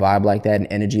out a vibe like that and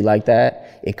energy like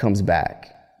that, it comes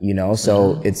back,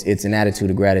 So it's an attitude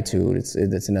of gratitude.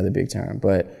 It's another big term,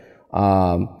 but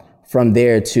from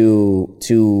there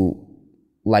to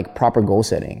like proper goal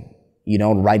setting,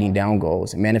 writing down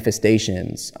goals,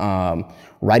 manifestations,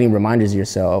 writing reminders of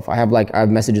yourself. I have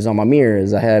messages on my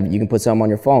mirrors. You can put something on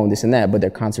your phone, this and that, but they're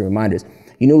constant reminders.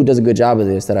 You know who does a good job of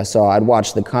this that I saw? I'd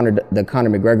watched the Conor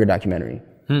McGregor documentary.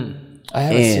 I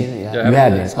haven't seen it yet. You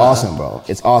haven't. It's awesome, bro.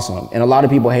 It's awesome. And a lot of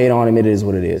people hate on him. It is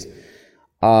what it is.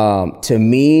 To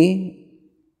me,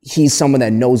 he's someone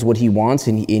that knows what he wants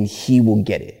and he will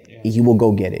get it. He will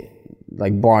go get it,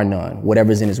 like bar none.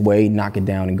 Whatever's in his way, knock it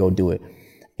down and go do it.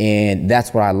 And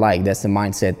that's what I like. That's the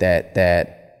mindset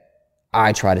that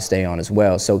I try to stay on as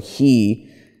well. So he,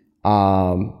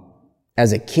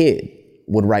 as a kid,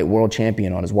 would write world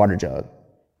champion on his water jug,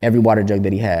 every water jug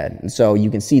that he had. And so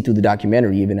you can see through the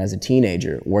documentary, even as a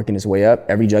teenager, working his way up,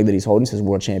 every jug that he's holding says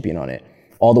world champion on it,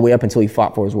 all the way up until he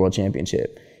fought for his world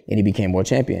championship. And he became world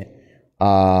champion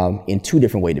in 2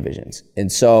 different weight divisions.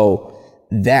 And so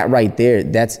that right there,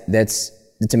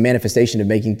 it's a manifestation of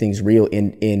making things real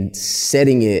in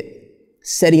setting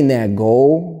that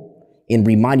goal and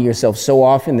reminding yourself so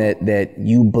often that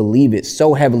you believe it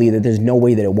so heavily that there's no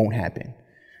way that it won't happen.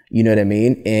 You know what I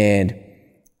mean? And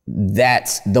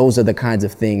those are the kinds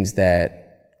of things that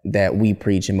we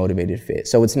preach in Motivated.fit.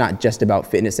 So it's not just about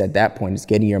fitness at that point. It's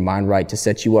getting your mind right to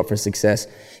set you up for success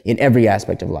in every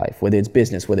aspect of life, whether it's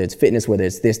business, whether it's fitness, whether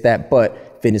it's this, that,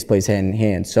 but fitness plays hand in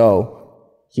hand. So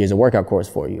here's a workout course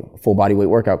for you, a full body weight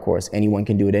workout course. Anyone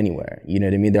can do it anywhere. You know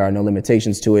what I mean? There are no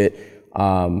limitations to it.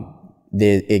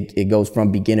 It goes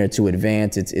from beginner to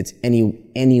advanced. It's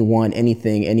anyone,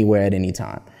 anything, anywhere at any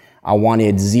time. I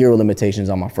wanted 0 limitations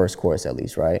on my first course at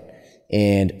least, right?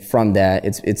 And from that,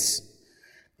 it's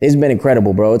been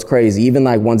incredible, bro. It's crazy. Even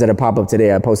like ones that have popped up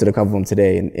today, I posted a couple of them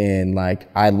today, and like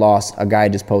a guy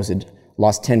just posted,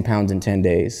 lost 10 pounds in 10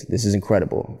 days. This is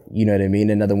incredible. You know what I mean?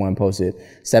 Another one posted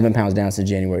 7 pounds down since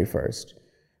January 1st.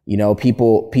 You know,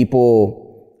 people,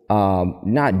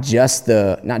 not just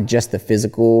the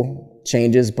physical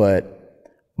changes, but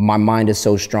my mind is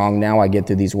so strong now. I get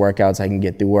through these workouts. I can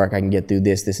get through work. I can get through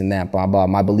this and that, blah, blah.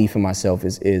 My belief in myself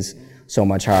is so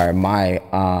much higher. My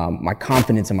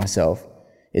confidence in myself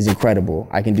is incredible.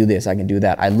 I can do this. I can do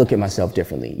that. I look at myself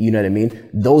differently. You know what I mean?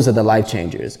 Those are the life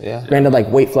changers. Yeah. Granted, like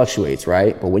weight fluctuates,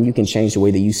 right? But when you can change the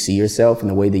way that you see yourself and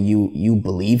the way that you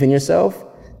believe in yourself,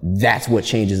 that's what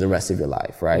changes the rest of your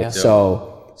life, right? Yeah.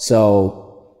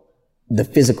 So the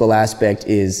physical aspect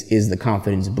is the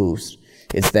confidence boost.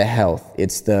 It's the health.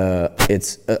 It's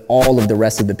all of the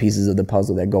rest of the pieces of the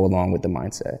puzzle that go along with the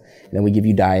mindset. And then we give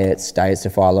you diets to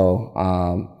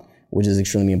follow, which is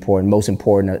extremely important, most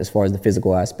important as far as the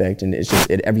physical aspect. And it's just,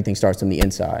 everything starts from the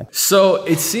inside. So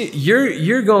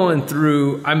you're going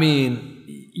through, I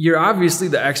mean, you're obviously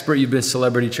the expert, you've been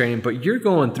celebrity training, but you're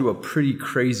going through a pretty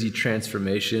crazy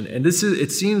transformation. And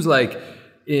it seems like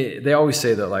they always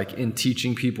say that like in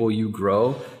teaching people, you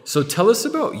grow. So tell us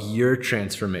about your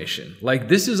transformation. Like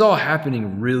this is all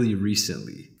happening really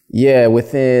recently. Yeah,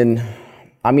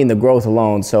 the growth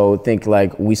alone. So think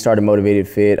like we started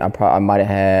Motivated.fit. I might have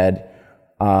had,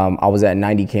 I was at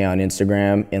 90K on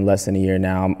Instagram in less than a year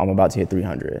now. I'm about to hit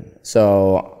 300.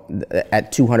 So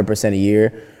at 200% a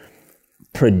year,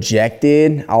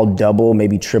 projected, I'll double,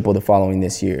 maybe triple the following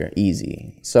this year,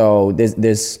 easy. So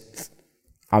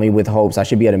with hopes, I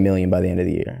should be at 1 million by the end of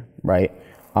the year, right?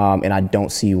 And I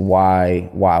don't see why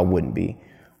I wouldn't be.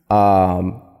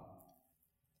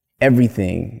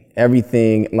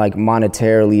 Everything like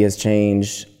monetarily has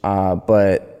changed,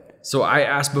 but. So I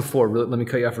asked before, let me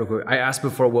cut you off real quick. I asked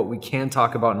before what we can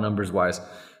talk about numbers wise.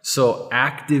 So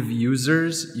active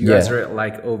users, you guys are at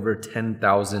like over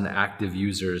 10,000 active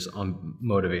users on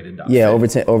Motivated.fit. Yeah, over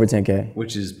 10K.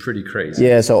 Which is pretty crazy.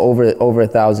 Yeah, so over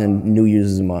 1,000 new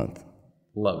users a month.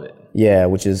 Love it. Yeah,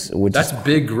 that's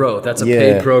big growth. That's a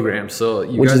paid program.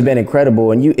 So which has been incredible.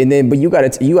 But you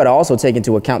got to also take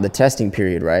into account the testing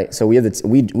period, right? So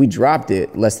we dropped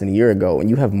it less than a year ago,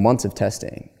 and you have months of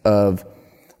testing of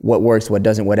what works, what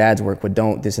doesn't, what ads work, what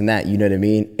don't, this and that. You know what I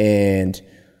mean? And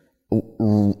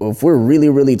if we're really,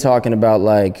 really talking about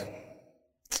like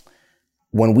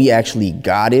when we actually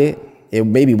got it, it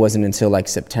maybe wasn't until like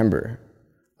September.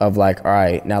 Of like, all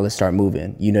right, now let's start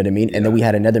moving. You know what I mean? Yeah. And then we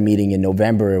had another meeting in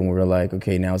November, and we were like,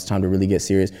 okay, now it's time to really get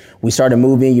serious. We started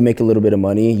moving. You make a little bit of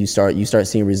money. You start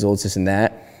seeing results, this and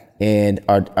that, and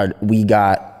we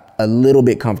got a little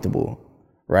bit comfortable,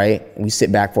 right? And we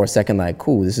sit back for a second, like,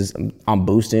 cool, I'm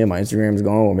boosting. My Instagram is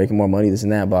going. We're making more money, this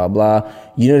and that, blah blah.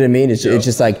 You know what I mean? It's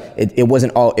just like it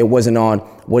wasn't on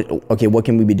what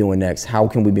can we be doing next? How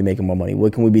can we be making more money?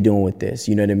 What can we be doing with this?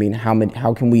 You know what I mean?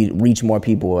 How can we reach more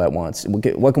people at once?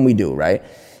 What can we do, right?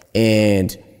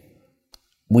 And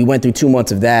we went through 2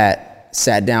 months of that,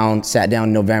 sat down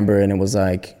in November, and it was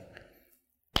like,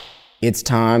 it's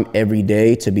time every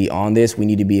day to be on this. We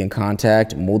need to be in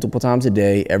contact multiple times a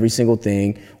day, every single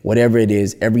thing, whatever it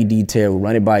is, every detail,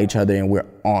 run it by each other, and we're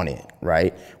on it,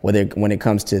 right? When it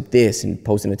comes to this and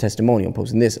posting a testimonial,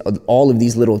 posting this, all of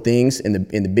these little things in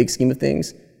the big scheme of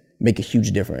things make a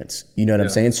huge difference. You know what I'm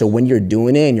saying? So when you're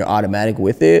doing it and you're automatic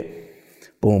with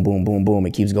it, boom, boom, boom, boom,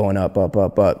 it keeps going up,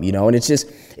 you know? And it's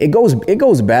just, it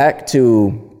goes back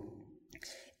to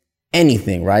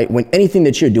anything, right? When anything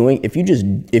that you're doing, if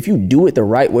you do it the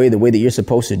right way, the way that you're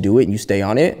supposed to do it, and you stay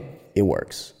on it, it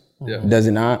works. Yeah. Does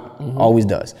it not? Mm-hmm. Always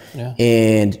does. Yeah.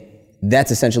 And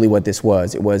that's essentially what this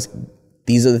was. It was,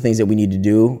 these are the things that we need to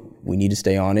do. We need to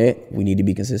stay on it. We need to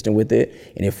be consistent with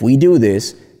it. And if we do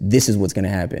this, this is what's going to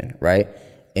happen, right?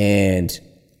 And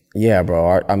yeah, bro,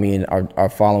 our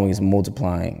following is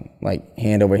multiplying, like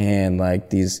hand over hand, like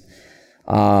these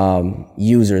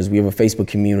users. We have a Facebook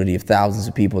community of thousands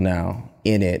of people now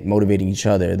in it, motivating each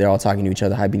other. They're all talking to each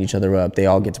other, hyping each other up. They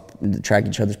all get to track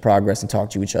each other's progress and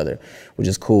talk to each other, which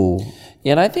is cool.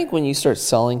 Yeah, and I think when you start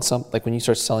selling when you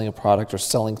start selling a product or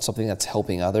selling something that's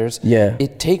helping others,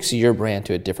 it takes your brand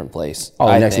to a different place. Oh,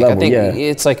 next level. I think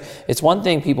it's like, it's one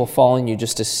thing people following you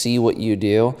just to see what you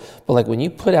do, but like when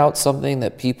you put out something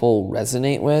that people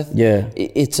resonate with,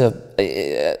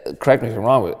 correct me if I'm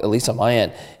wrong, but at least on my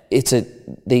end,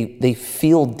 they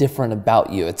feel different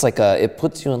about you. It's like it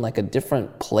puts you in like a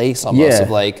different place almost of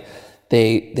like,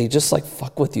 they just like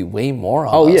fuck with you way more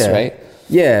almost, right?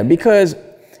 Yeah, because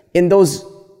in those,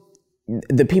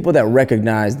 the people that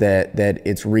recognize that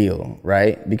it's real,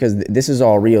 right? Because this is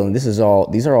all real, and these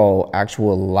are all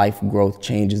actual life growth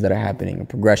changes that are happening, and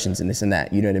progressions and this and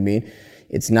that. You know what I mean?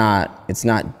 It's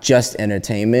not just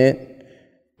entertainment.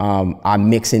 I'm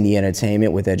mixing the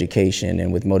entertainment with education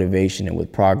and with motivation and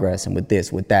with progress and with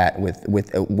this, with that, with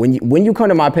when you come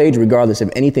to my page, regardless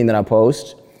of anything that I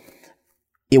post,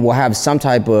 it will have some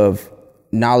type of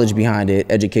knowledge behind it,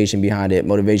 education behind it,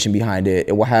 motivation behind it.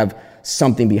 It will have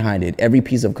something behind it. Every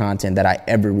piece of content that I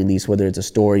ever release, whether it's a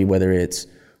story, whether it's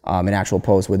an actual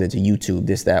post, whether it's a YouTube,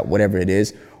 this, that, whatever it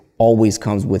is, always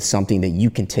comes with something that you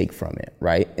can take from it,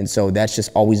 right? And so that's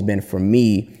just always been, for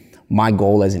me, my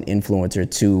goal as an influencer,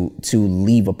 to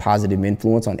leave a positive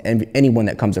influence on anyone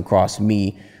that comes across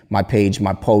me, my page,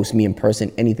 my post, me in person,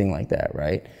 anything like that,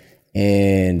 right?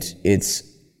 And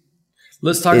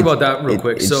let's talk about that real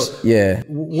quick. So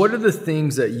what are the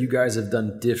things that you guys have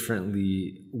done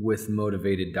differently with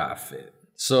Motivated.fit?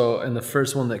 So, and the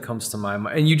first one that comes to my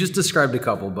mind, and you just described a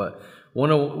couple, but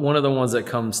one of the ones that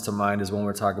comes to mind is one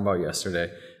we're talking about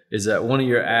yesterday, is that one of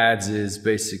your ads is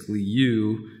basically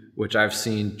you, which I've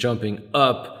seen, jumping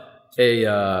up a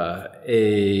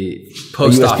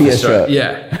post office truck.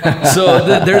 Yeah.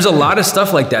 So there's a lot of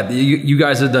stuff like that you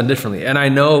guys have done differently. And I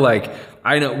know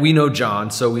we know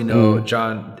John, so we know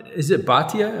John, is it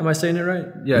Bhatia? Am I saying it right?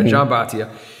 Yeah, John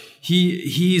Bhatia.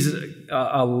 He's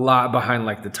a lot behind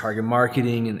like the target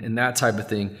marketing and that type of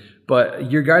thing.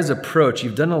 But your guys' approach,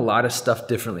 you've done a lot of stuff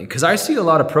differently. Because I see a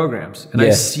lot of programs and I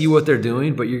see what they're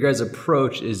doing, but your guys'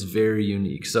 approach is very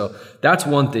unique. So that's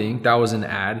one thing. That was an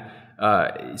ad.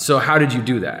 So how did you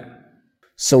do that?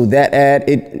 So that ad,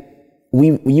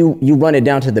 you run it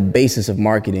down to the basis of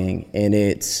marketing, and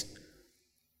it's,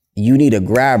 you need a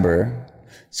grabber.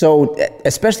 So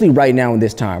especially right now in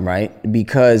this time, right?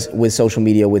 Because with social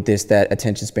media, with this, that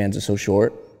attention spans are so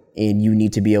short, and you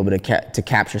need to be able to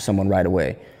capture someone right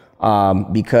away.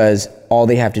 Because all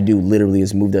they have to do literally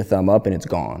is move their thumb up and it's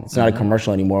gone. It's not a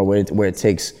commercial anymore where it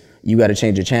takes, you got to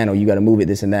change the channel, you got to move it,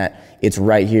 this and that. It's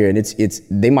right here, and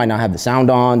they might not have the sound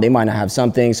on, they might not have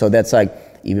something. So that's like,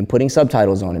 even putting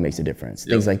subtitles on, it makes a difference.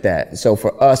 Things like that. So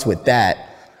for us with that,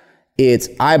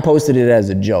 I posted it as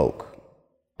a joke.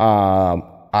 I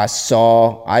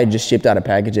just shipped out a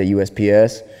package at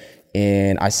USPS,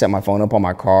 and I set my phone up on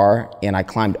my car, and I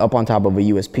climbed up on top of a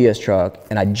USPS truck,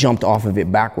 and I jumped off of it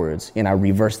backwards, and I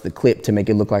reversed the clip to make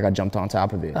it look like I jumped on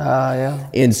top of it.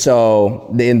 And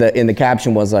so in the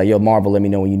caption was like, "Yo, Marvel, let me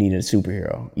know when you needed a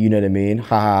superhero." You know what I mean?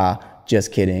 Haha,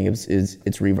 just kidding.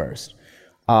 It's reversed.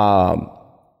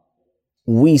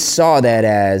 We saw that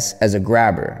as a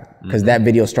grabber, because that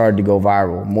video started to go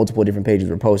viral. Multiple different pages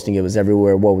were posting. It was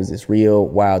everywhere. What was this real?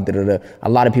 Wow. Da-da-da. A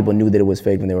lot of people knew that it was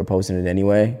fake when they were posting it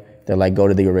anyway. They're like, go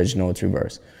to the original, it's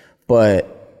reverse. But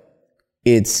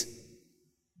it's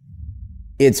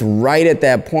right at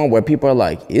that point where people are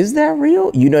like, is that real?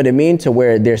 You know what I mean? To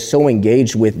where they're so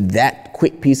engaged with that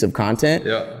quick piece of content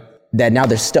that now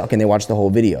they're stuck and they watch the whole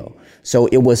video. So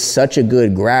it was such a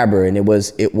good grabber, and it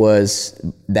was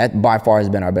that by far has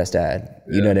been our best ad.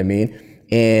 You know what I mean?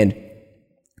 And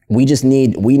we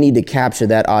need to capture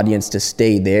that audience to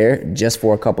stay there just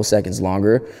for a couple seconds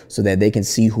longer, so that they can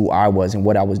see who I was and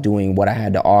what I was doing, what I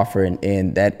had to offer,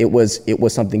 and that it was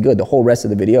something good. The whole rest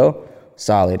of the video,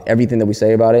 solid. Everything that we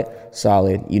say about it,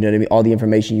 solid. You know what I mean? All the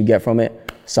information you get from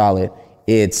it, solid.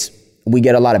 We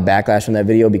get a lot of backlash from that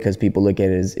video because people look at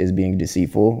it as being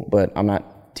deceitful, but I'm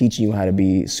not teaching you how to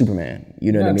be Superman.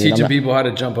 You know what I mean? Teaching people how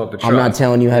to jump up a truck. I'm not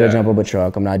telling you how to jump up a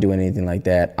truck. I'm not doing anything like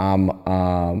that.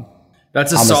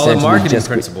 That's a solid marketing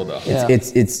principle, though.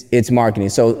 It's marketing.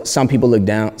 So some people look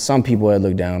down. Some people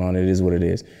look down on it. It is what it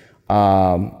is.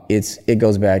 It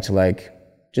goes back to like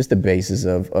just the basis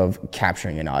of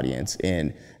capturing an audience,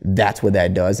 and that's what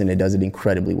that does, and it does it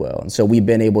incredibly well. And so we've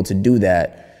been able to do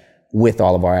that with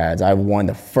all of our ads.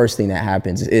 The first thing that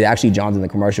happens, it actually John's in the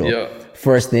commercial.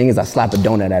 First thing is I slap a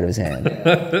donut out of his hand.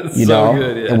 You know?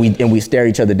 Good, and we stare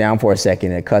each other down for a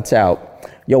second, and it cuts out.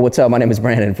 Yo, what's up? My name is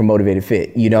Brandon from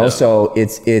Motivated.fit. You know, so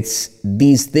it's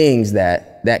these things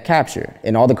that capture,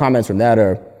 and all the comments from that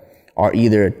are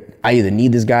either I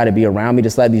need this guy to be around me to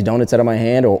slap these donuts out of my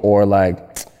hand, or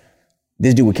like,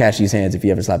 this dude would catch these hands if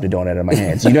he ever slapped a donut out of my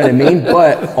hands. You know what I mean?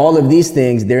 But all of these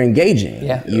things, they're engaging,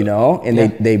 you know, and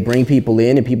they bring people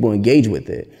in, and people engage with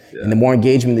it. And the more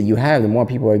engagement that you have, the more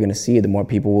people are going to see it, the more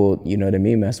people will, you know what I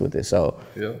mean, mess with it. So,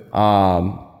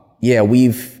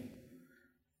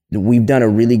 we've done a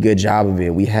really good job of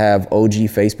it. We have OG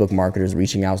Facebook marketers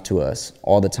reaching out to us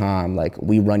all the time. Like,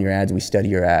 we run your ads, we study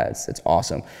your ads. It's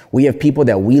awesome. We have people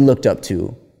that we looked up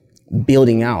to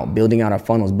building out our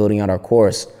funnels, building out our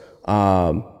course.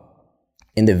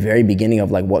 In the very beginning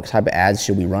of like, what type of ads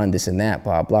should we run, this and that,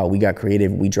 blah, blah. We got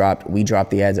creative. We dropped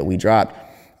the ads that we dropped.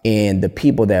 And the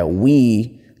people that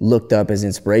we looked up as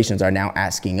inspirations are now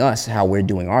asking us how we're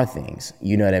doing our things.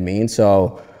 You know what I mean?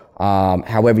 So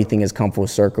how everything has come full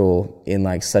circle in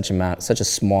like such a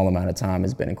small amount of time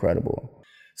has been incredible.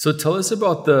 So tell us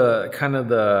about the kind of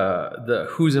the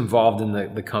who's involved in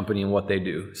the company and what they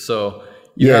do. So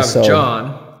you have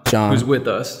John, who's with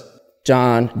us.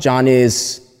 John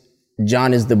is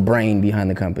the brain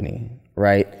behind the company,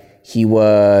 right? He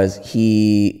was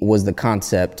the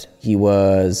concept.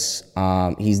 He's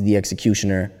the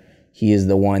executioner. He is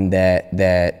the one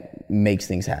that makes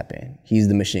things happen. He's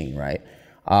the machine, right?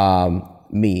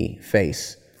 Me,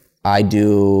 face. I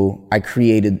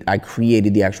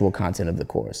created the actual content of the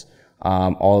course.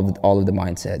 All of the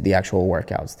mindset, the actual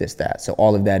workouts, this, that. So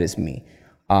all of that is me.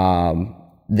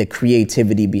 The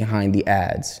creativity behind the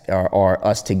ads are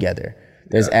us together.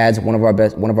 There's ads. One of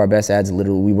our best ads,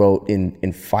 literally, we wrote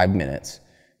in 5 minutes.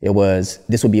 It was,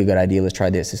 this would be a good idea. Let's try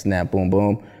this and that. Boom,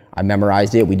 boom. I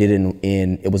memorized it. We did it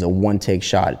it was a one-take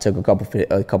shot. It took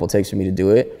a couple takes for me to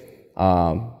do it.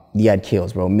 The ad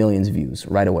kills, bro. Millions of views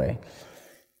right away.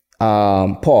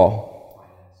 Paul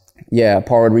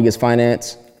Rodriguez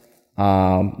Finance.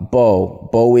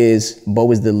 Bo is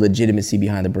the legitimacy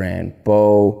behind the brand.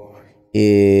 Bo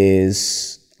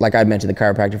is, like I mentioned, the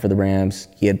chiropractor for the Rams.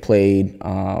 He had played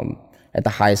at the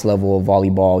highest level of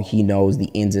volleyball. He knows the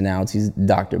ins and outs. He's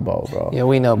Dr. Bo, bro. Yeah,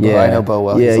 we know Bo. Yeah. I know Bo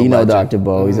well. Yeah, you know Dr.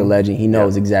 Bo. He's a legend. He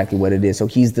knows exactly what it is. So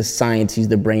he's the science. He's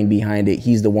the brain behind it.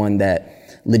 He's the one that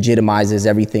legitimizes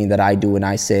everything that I do and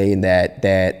I say, and that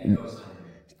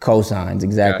cosigns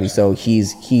exactly. Gotcha. So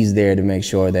he's there to make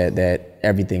sure that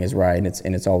everything is right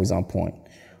and it's always on point.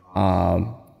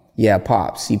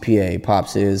 Pops, CPA.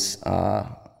 Pops is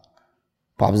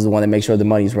the one that makes sure the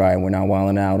money's right. We're not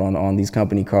wilding out on these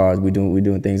company cars. We're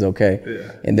doing things okay.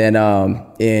 Yeah. And then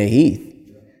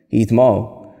Heath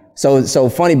Mo. So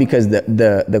funny because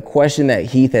the question that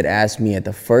Heath had asked me at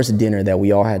the first dinner that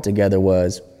we all had together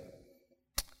was,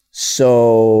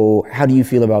 so how do you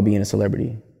feel about being a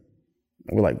celebrity?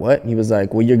 And we're like, what? He was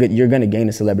like, well, you're going to gain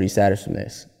a celebrity status from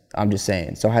this. I'm just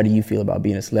saying. So how do you feel about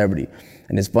being a celebrity?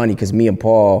 And it's funny because me and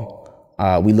Paul,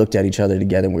 we looked at each other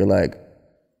together and we were like,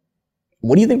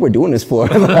 what do you think we're doing this for?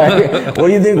 Like, what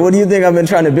do you think I've been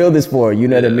trying to build this for? You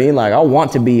know what I mean? Like, I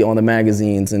want to be on the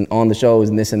magazines and on the shows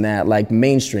and this and that, like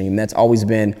mainstream. That's always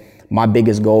been my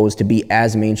biggest goal, is to be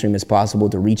as mainstream as possible,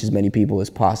 to reach as many people as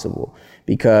possible.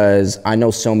 Because I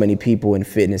know so many people in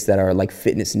fitness that are like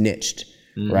fitness niched,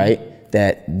 right?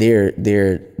 That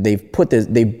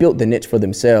they've built the niche for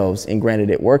themselves, and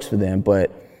granted it works for them,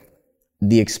 but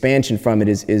the expansion from it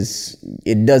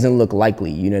it doesn't look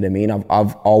likely. You know what I mean?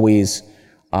 I've always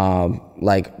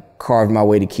carved my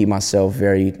way to keep myself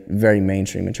very, very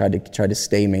mainstream and tried to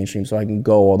stay mainstream so I can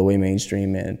go all the way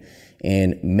mainstream and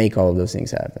make all of those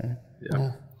things happen.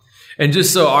 Yeah. And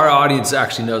just so our audience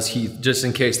actually knows Heath, just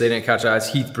in case they didn't catch that,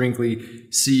 it's Heath Brinkley,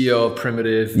 CEO of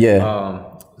Primitive. Yeah.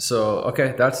 So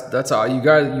okay, that's all. You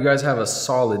guys have a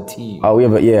solid team. Oh, we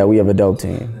have a dope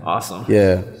team. Awesome.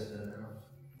 Yeah.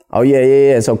 Oh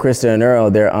yeah. So Krista and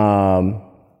Earl, they're our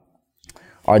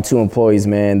two employees,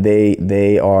 man.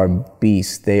 They are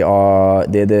beasts. They're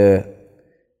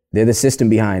the system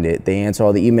behind it. They answer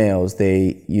all the emails.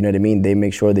 You know what I mean? They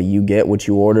make sure that you get what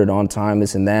you ordered on time,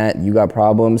 this and that. You got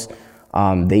problems,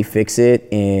 they fix it.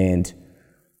 And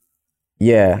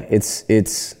yeah,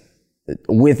 it's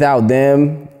without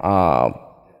them,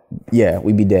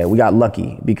 we'd be dead. We got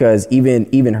lucky because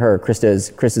even her,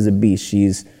 Krista's a beast.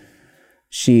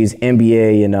 She's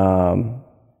MBA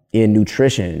in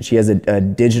nutrition. She has a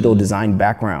digital design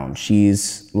background.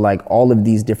 She's like all of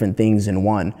these different things in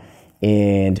one,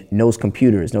 and knows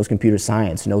computers, knows computer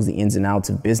science, knows the ins and outs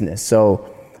of business.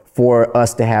 So for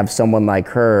us to have someone like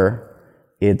her,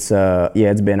 it's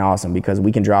been awesome because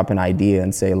we can drop an idea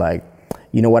and say like,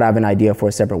 you know what, I have an idea for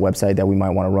a separate website that we might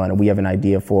want to run, and we have an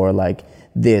idea for like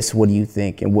this, what do you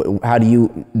think? And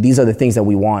these are the things that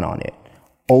we want on it.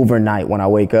 Overnight when I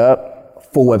wake up,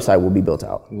 full website will be built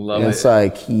out. Love it. It's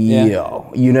like, you know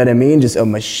what I mean? Just a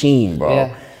machine, bro.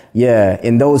 Yeah.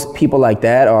 And those people like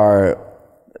that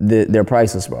they're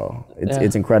priceless, bro.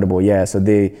 It's incredible. Yeah. So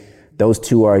those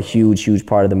two are a huge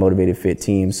part of the Motivated.fit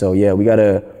team. So yeah, we got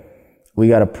a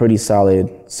pretty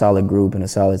solid group and a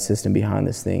solid system behind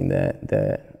this thing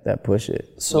that push it.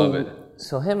 So, love it.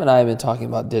 So him and I have been talking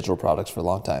about digital products for a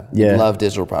long time. Yeah. We love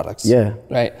digital products. Yeah.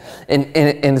 Right. And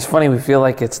it's funny, we feel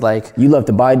like it's like... You love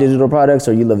to buy digital products,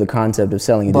 or you love the concept of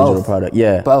selling a digital product?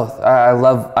 Yeah. Both. I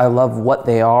love what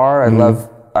they are.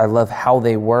 I love how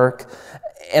they work.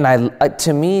 And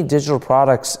to me, digital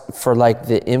products for like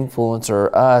the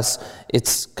influencer, us,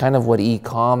 it's kind of what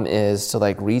e-com is to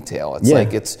like retail. It's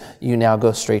like you now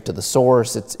go straight to the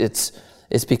source.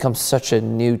 It's become such a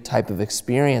new type of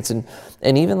experience, and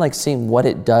even like seeing what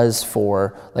it does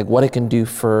for, like what it can do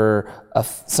for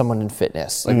someone in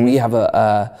fitness. Like we have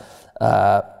a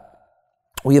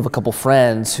couple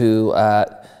friends who,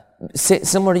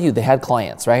 similar to you, they had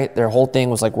clients, right? Their whole thing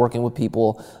was like working with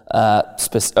people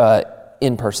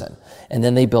in person, and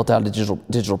then they built out a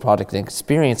digital product and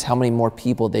experience how many more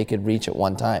people they could reach at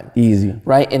one time. Easy.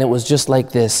 Right? And it was just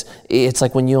like this, it's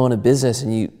like when you own a business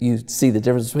and you see the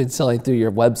difference between selling through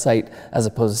your website as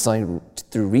opposed to selling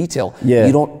through retail. Yeah.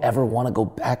 You don't ever want to go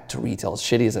back to retail, as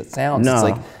shitty as it sounds. No. It's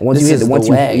like, once you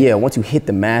hit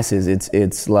the masses,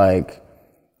 it's like,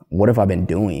 what have I been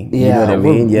doing? You know what I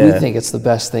mean? We think it's the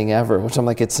best thing ever, which I'm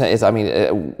like,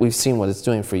 we've seen what it's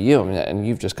doing for you, and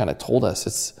you've just kind of told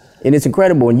us and it's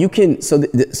incredible. And you can, so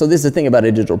this is the thing about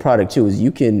a digital product too, is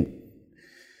you can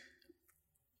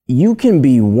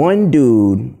be one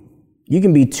dude, you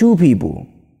can be two people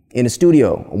in a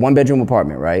studio, a 1-bedroom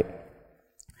apartment, right?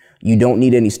 You don't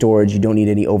need any storage, you don't need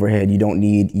any overhead, you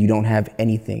don't have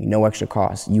anything, no extra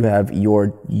cost. You have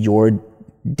your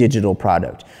digital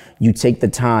product. You take the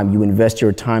time, you invest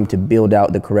your time to build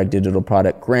out the correct digital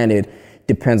product. Granted,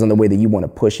 depends on the way that you want to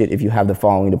push it. If you have the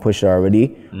following to push it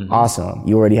already, awesome.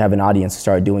 You already have an audience to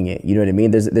start doing it. You know what I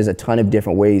mean? There's a ton of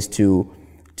different ways to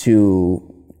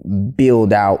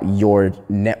build out your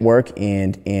network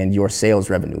and your sales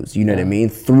revenues. You know what I mean?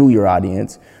 Through your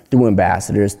audience, through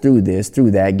ambassadors, through this,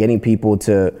 through that, getting people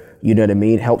to, you know what I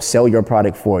mean, help sell your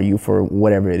product for you for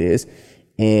whatever it is.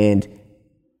 And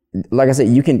like I said,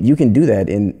 you can do that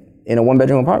in a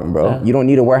 1-bedroom apartment, bro. Yeah. You don't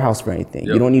need a warehouse for anything.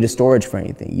 Yep. You don't need a storage for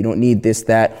anything. You don't need this,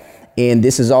 that. And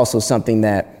this is also something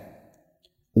that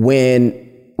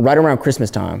right around Christmas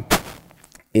time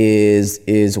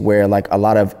is where like a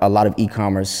lot of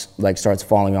e-commerce like starts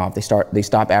falling off. They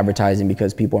stop advertising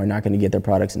because people are not going to get their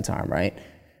products in time, right?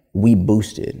 We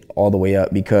boosted all the way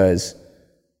up because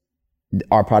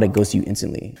our product goes to you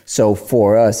instantly. So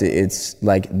for us, it's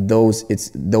like those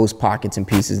pockets and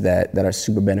pieces that are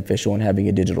super beneficial in having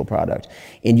a digital product.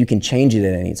 And you can change it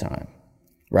at any time,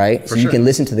 right? So you can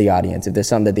listen to the audience. If there's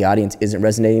something that the audience isn't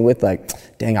resonating with, like,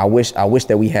 dang, I wish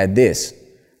that we had this.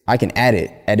 I can add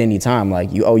it at any time.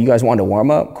 Like, you guys want to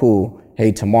warm up? Cool.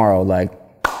 Hey, tomorrow, like,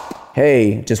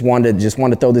 hey, just wanted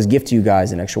to throw this gift to you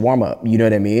guys, an extra warm up. You know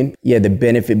what I mean? Yeah, the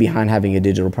benefit behind having a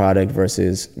digital product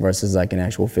versus like an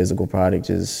actual physical product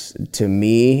is, to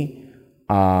me,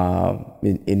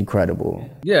 incredible.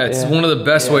 Yeah, it's one of the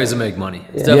best ways to make money.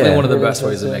 It's definitely one of the best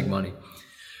ways to make money.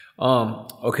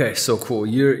 Okay, so cool.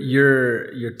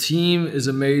 Your team is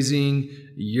amazing.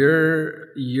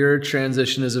 Your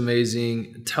transition is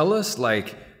amazing. Tell us,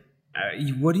 like,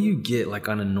 what do you get like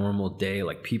on a normal day,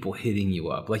 like people hitting you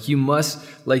up? Like you must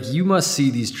see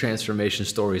these transformation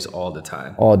stories all the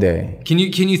time. All day. Can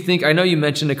you think, I know you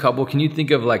mentioned a couple, can you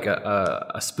think of like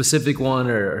a specific one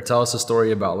or tell us a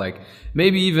story about like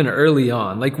maybe even early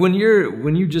on, like when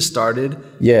you just started?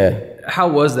 Yeah. How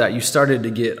was that? You started to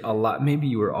get a lot, maybe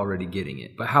you were already getting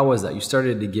it, but how was that? You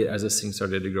started to get, as this thing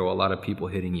started to grow, a lot of people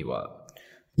hitting you up.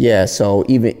 Yeah, so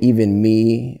even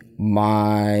me,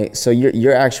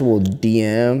 your actual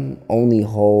DM only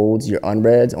holds, your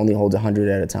unreads only holds 100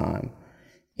 at a time.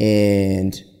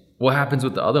 And what happens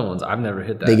with the other ones? I've never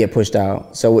hit that. They get pushed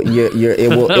out. So it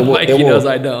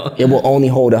will only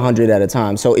hold 100 at a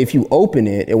time. So if you open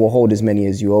it, it will hold as many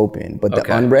as you open. But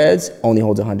the unreads only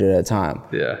holds 100 at a time.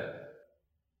 Yeah.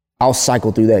 I'll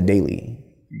cycle through that daily.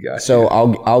 Gotcha. So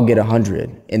I'll get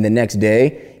 100, and the next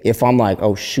day, if I'm like,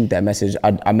 oh shoot, that message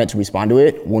I meant to respond to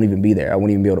it, won't even be there. I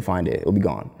won't even be able to find it. It'll be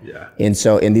gone. Yeah. And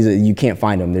these you can't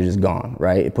find them. They're just gone.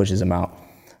 Right. It pushes them out.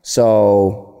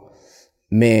 So,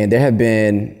 man, they have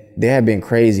been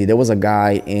crazy. There was a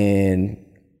guy in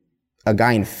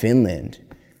Finland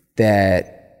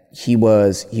that he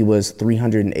was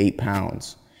 308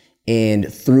 pounds.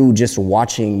 And through just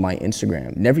watching my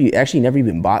Instagram, never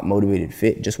even bought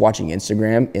Motivated.fit, just watching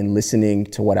Instagram and listening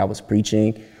to what I was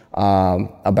preaching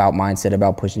about mindset,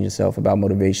 about pushing yourself, about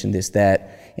motivation, this,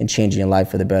 that, and changing your life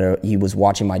for the better. He was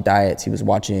watching my diets. He was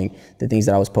watching the things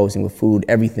that I was posting with food,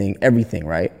 everything,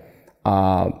 right?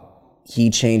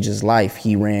 He changed his life.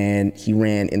 He ran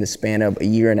in the span of a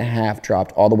year and a half,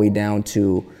 dropped all the way down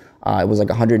to, it was like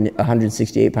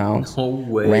 168 pounds. No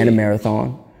way. Ran a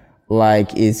marathon.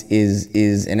 like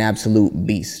is an absolute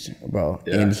beast, bro.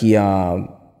 Yeah. And he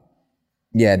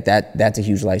that's a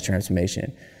huge life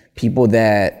transformation. People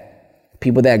that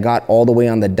got all the way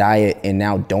on the diet and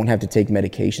now don't have to take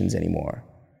medications anymore,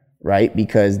 right?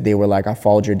 Because they were like, I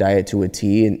followed your diet to a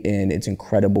T, and it's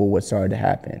incredible what started to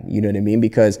happen. You know what I mean?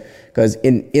 Because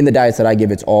in the diets that I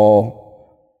give, it's all,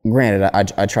 granted,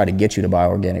 I try to get you to buy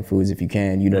organic foods if you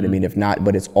can, you know what I mean? If not,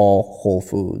 but it's all whole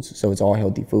foods. So it's all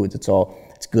healthy foods.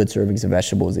 It's good servings of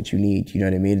vegetables that you need, you know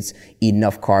what I mean? It's eat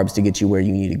enough carbs to get you where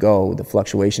you need to go. The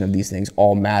fluctuation of these things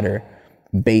all matter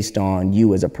based on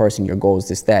you as a person. Your goal is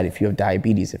this, that. If you have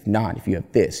diabetes, if not, if you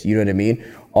have this, you know what I mean?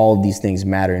 All of these things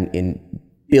matter in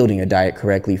building a diet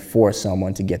correctly for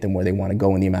someone to get them where they want to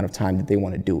go in the amount of time that they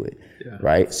want to do it,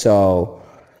 right? So,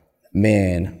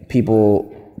 man,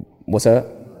 people, what's up?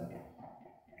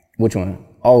 Which one?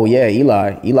 Oh yeah,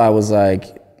 Eli. Eli was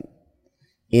like,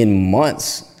 in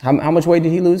months, how much weight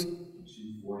did he lose?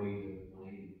 240 to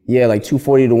 180. Yeah, like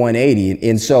 240 to 180.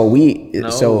 And so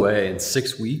No way, in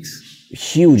 6 weeks?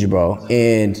 Huge, bro.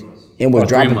 And was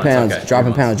dropping pounds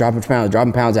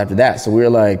after that. So we were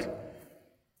like,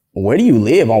 where do you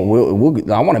live? I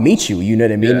want to meet you. You know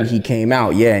what I mean? Yeah. And he came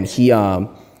out, and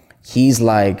he's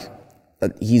like,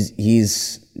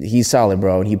 he's solid,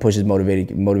 bro. And he pushes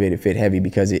Motivated Fit heavy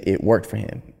because it worked for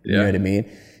him. You know what I mean?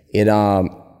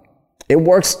 It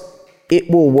works. It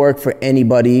will work for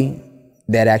anybody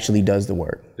that actually does the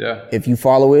work. Yeah. If you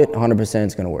follow it, 100%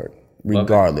 it's gonna work,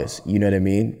 regardless. You know what I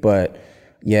mean? But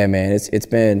yeah, man, it's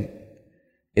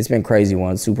been crazy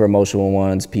ones, super emotional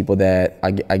ones. People that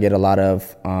I get a lot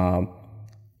of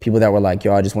people that were like,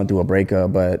 yo, I just went through a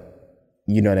breakup, but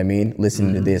you know what I mean?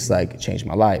 Listening to this like changed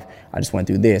my life. I just went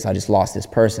through this. I just lost this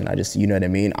person. you know what I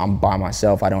mean? I'm by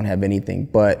myself. I don't have anything.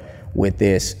 But with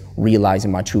this,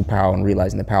 realizing my true power and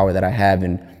realizing the power that I have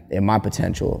in my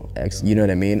potential, you know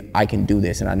what I mean? I can do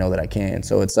this, and I know that I can.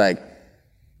 So it's like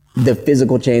the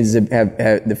physical changes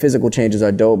the physical changes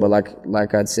are dope, but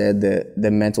like I said,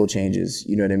 the mental changes,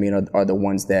 you know what I mean, are the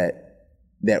ones that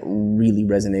really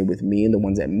resonate with me and the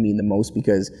ones that mean the most,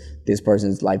 because this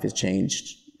person's life has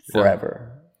changed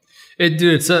forever.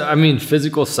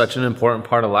 Physical is such an important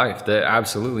part of life. That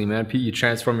absolutely, man. You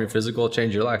transform your physical,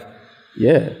 change your life.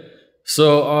 Yeah.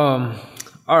 So,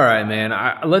 all right, man.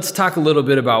 Let's talk a little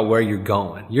bit about where you're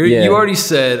going. You already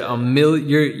said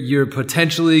you're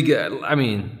potentially.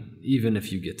 Even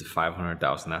if you get to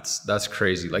 500,000, that's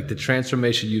crazy. Like the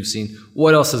transformation you've seen.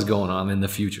 What else is going on in the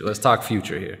future? Let's talk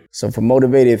future here. So for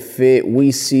Motivated Fit,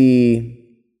 we see.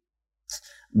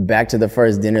 Back to the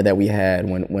first dinner that we had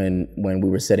when we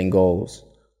were setting goals,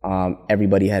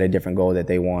 everybody had a different goal that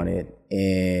they wanted.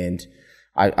 And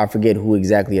I forget who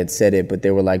exactly had said it, but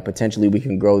they were like, potentially we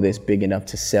can grow this big enough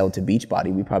to sell to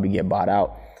Beachbody. We probably get bought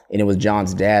out. And it was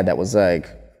John's dad that was like,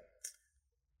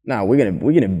 no, we're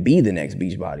gonna be the next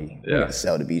Beachbody. We're gonna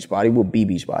sell to Beachbody. We'll be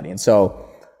Beachbody. And so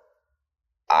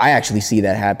I actually see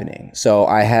that happening. So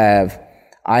I have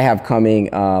coming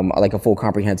like a full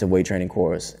comprehensive weight training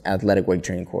course, athletic weight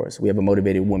training course. We have a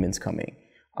motivated women's coming,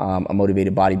 a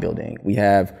motivated bodybuilding. We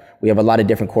have a lot of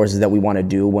different courses that we want to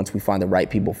do once we find the right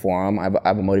people for them. I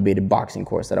have a motivated boxing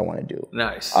course that I want to do.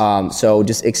 Nice. So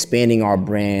just expanding our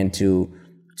brand to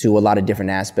a lot of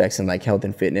different aspects in like health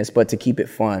and fitness, but to keep it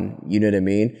fun. You know what I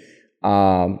mean?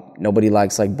 Nobody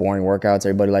likes like boring workouts.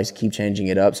 Everybody likes to keep changing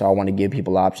it up. So I want to give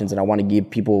people options, and I want to give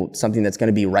people something that's going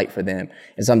to be right for them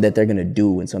and something that they're going to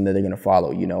do and something that they're going to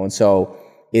follow, you know? And so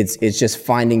it's just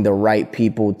finding the right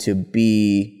people to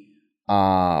be,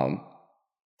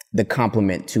 the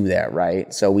complement to that,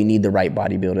 right? So we need the right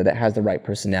bodybuilder that has the right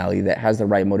personality, that has the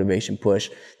right motivation push,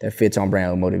 that fits on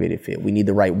brand with Motivated Fit. We need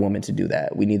the right woman to do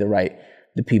that. We need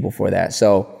the people for that.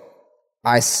 So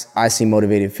I see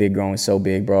Motivated Fit growing so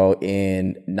big, bro,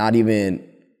 and not even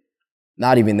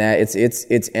that.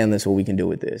 It's endless what we can do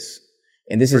with this.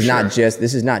 And this is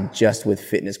not just with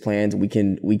fitness plans. We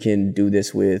can do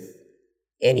this with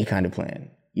any kind of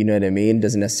plan. You know what I mean? It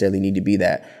doesn't necessarily need to be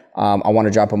that. I want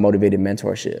to drop a motivated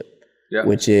mentorship,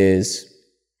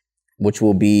 which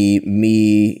will be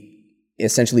me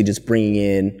essentially just bringing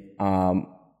in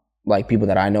like people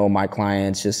that I know, my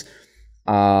clients, just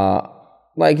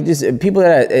people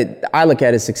that I look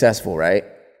at as successful, right?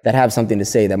 That have something to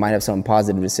say, that might have something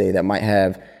positive to say, that might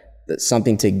have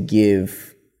something to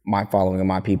give my following and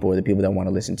my people, or the people that want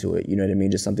to listen to it. You know what I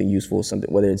mean? Just something useful,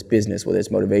 something, whether it's business, whether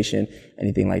it's motivation,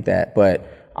 anything like that. But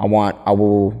I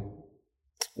will,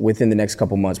 within the next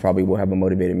couple months, probably we'll have a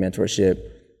motivated mentorship.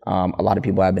 A lot of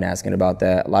people have been asking about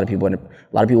that. A lot of people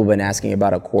have been asking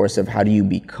about a course of how do you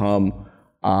become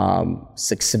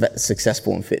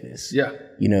successful in fitness. Yeah.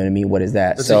 You know what I mean? What is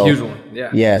that? That's a huge one. Yeah.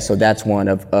 Yeah. So that's one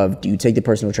of do you take the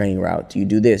personal training route? Do you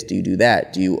do this? Do you do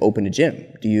that? Do you open a gym?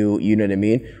 Do you know what I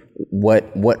mean?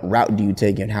 What route do you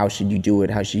take and how should you do it?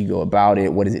 How should you go about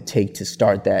it? What does it take to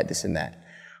start that, this and that?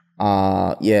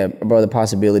 Yeah, bro, the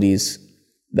possibilities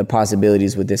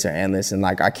with this are endless. And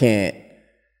like, I can't,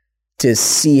 to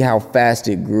see how fast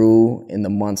it grew in the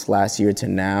months last year to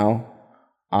now,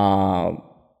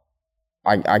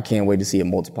 I can't wait to see it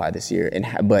multiply this year.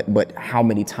 But how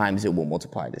many times it will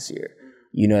multiply this year?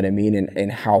 You know what I mean?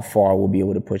 And how far we'll be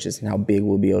able to push this and how big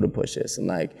we'll be able to push this. And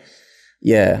like,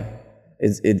 yeah,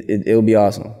 it'll be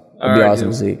awesome. It'll be awesome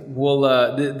to see.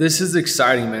 Well, this is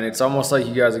exciting, man. It's almost like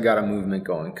you guys have got a movement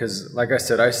going. Because like I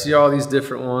said, I see all these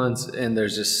different ones and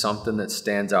there's just something that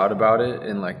stands out about it.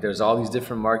 And like, there's all these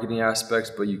different marketing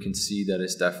aspects, but you can see that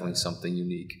it's definitely something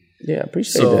unique. Yeah, I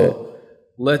appreciate that.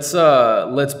 Let's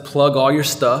plug all your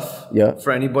stuff. Yeah.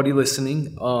 For anybody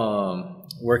listening.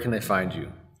 Where can they find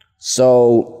you?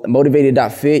 So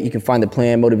Motivated.fit. You can find the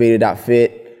plan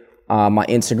Motivated.fit. My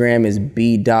Instagram is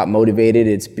b.motivated.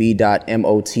 It's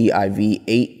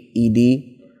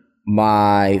b.motiv8ed.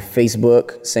 My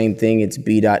Facebook, same thing. It's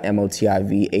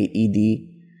b.motiv8ed.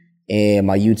 And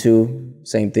my YouTube,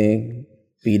 same thing.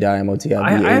 b.motiv8ed.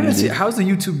 I haven't seen, how's the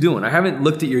YouTube doing? I haven't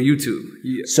looked at your YouTube.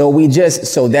 So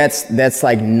that's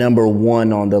like number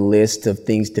one on the list of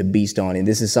things to beast on. And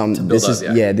this is something, this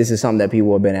is something that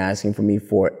people have been asking for me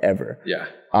forever. Yeah.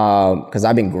 Cause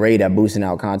I've been great at boosting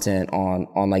out content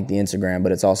on like the Instagram,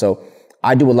 but it's also,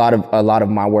 I do a lot of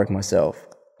my work myself.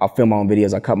 I'll film my own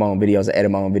videos. I cut my own videos. I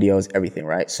edit my own videos, everything.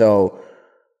 Right. So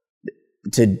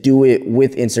to do it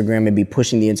with Instagram and be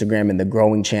pushing the Instagram and the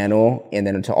growing channel, and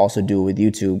then to also do it with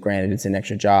YouTube, granted it's an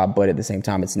extra job, but at the same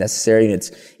time it's necessary and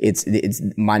it's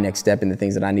my next step in the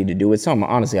things that I need to do. It's something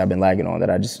honestly I've been lagging on that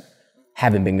I just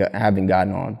haven't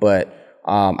gotten on. But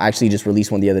I actually just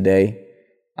released one the other day.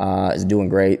 It's doing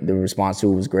great. The response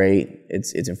to it was great.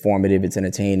 It's informative. It's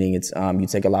entertaining. It's you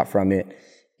take a lot from it,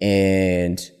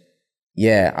 and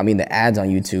yeah, I mean the ads on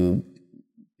YouTube,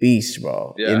 beast,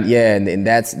 bro. Yeah. And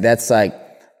that's like,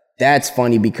 that's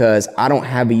funny because I don't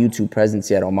have a YouTube presence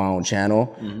yet on my own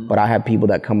channel, but I have people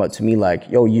that come up to me like,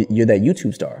 "Yo, you're that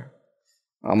YouTube star."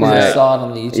 I'm like, I saw it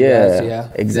on the YouTube ads, yeah.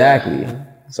 Exactly. Yeah.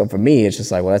 So for me, it's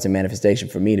just like, well, that's a manifestation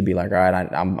for me to be like, all right,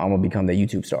 I'm gonna become the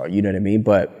YouTube star. You know what I mean?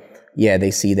 But yeah, they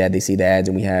see that, they see the ads,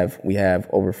 and we have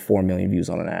over 4 million views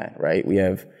on an ad, right? We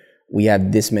have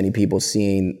this many people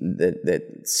seeing that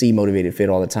see Motivated Fit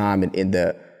all the time, and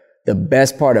the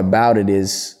best part about it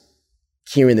is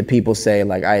hearing the people say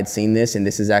like, I had seen this, and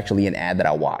this is actually an ad that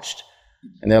I watched,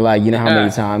 and they're like, you know how many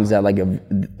times that like a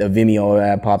Vimeo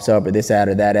ad pops up or this ad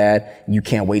or that ad, you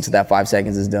can't wait till that 5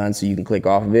 seconds is done so you can click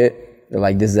off of it. They're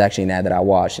like, this is actually an ad that I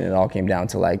watched, and it all came down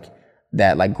to like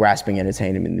that, like grasping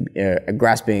entertainment,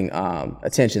 grasping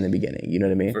attention in the beginning. You know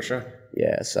what I mean? For sure.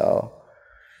 Yeah. So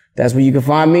that's where you can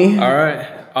find me. All right.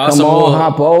 Awesome. Come on,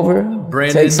 hop over.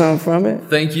 Brandon, take something from it.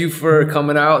 Thank you for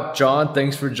coming out. John,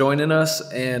 thanks for joining us.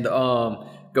 And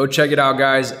go check it out,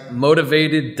 guys.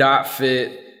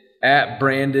 Motivated.fit at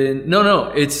Brandon.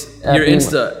 No, it's at your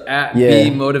Insta at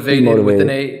BeMotivated with an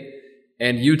 8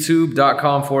 and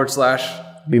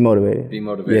YouTube.com/BeMotivated.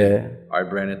 BeMotivated. Yeah. All right,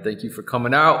 Brandon, thank you for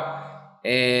coming out.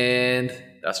 And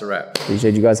that's a wrap.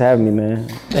 Appreciate you guys having me, man.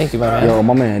 Thank you, my man. Yo,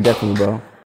 my man, definitely, bro.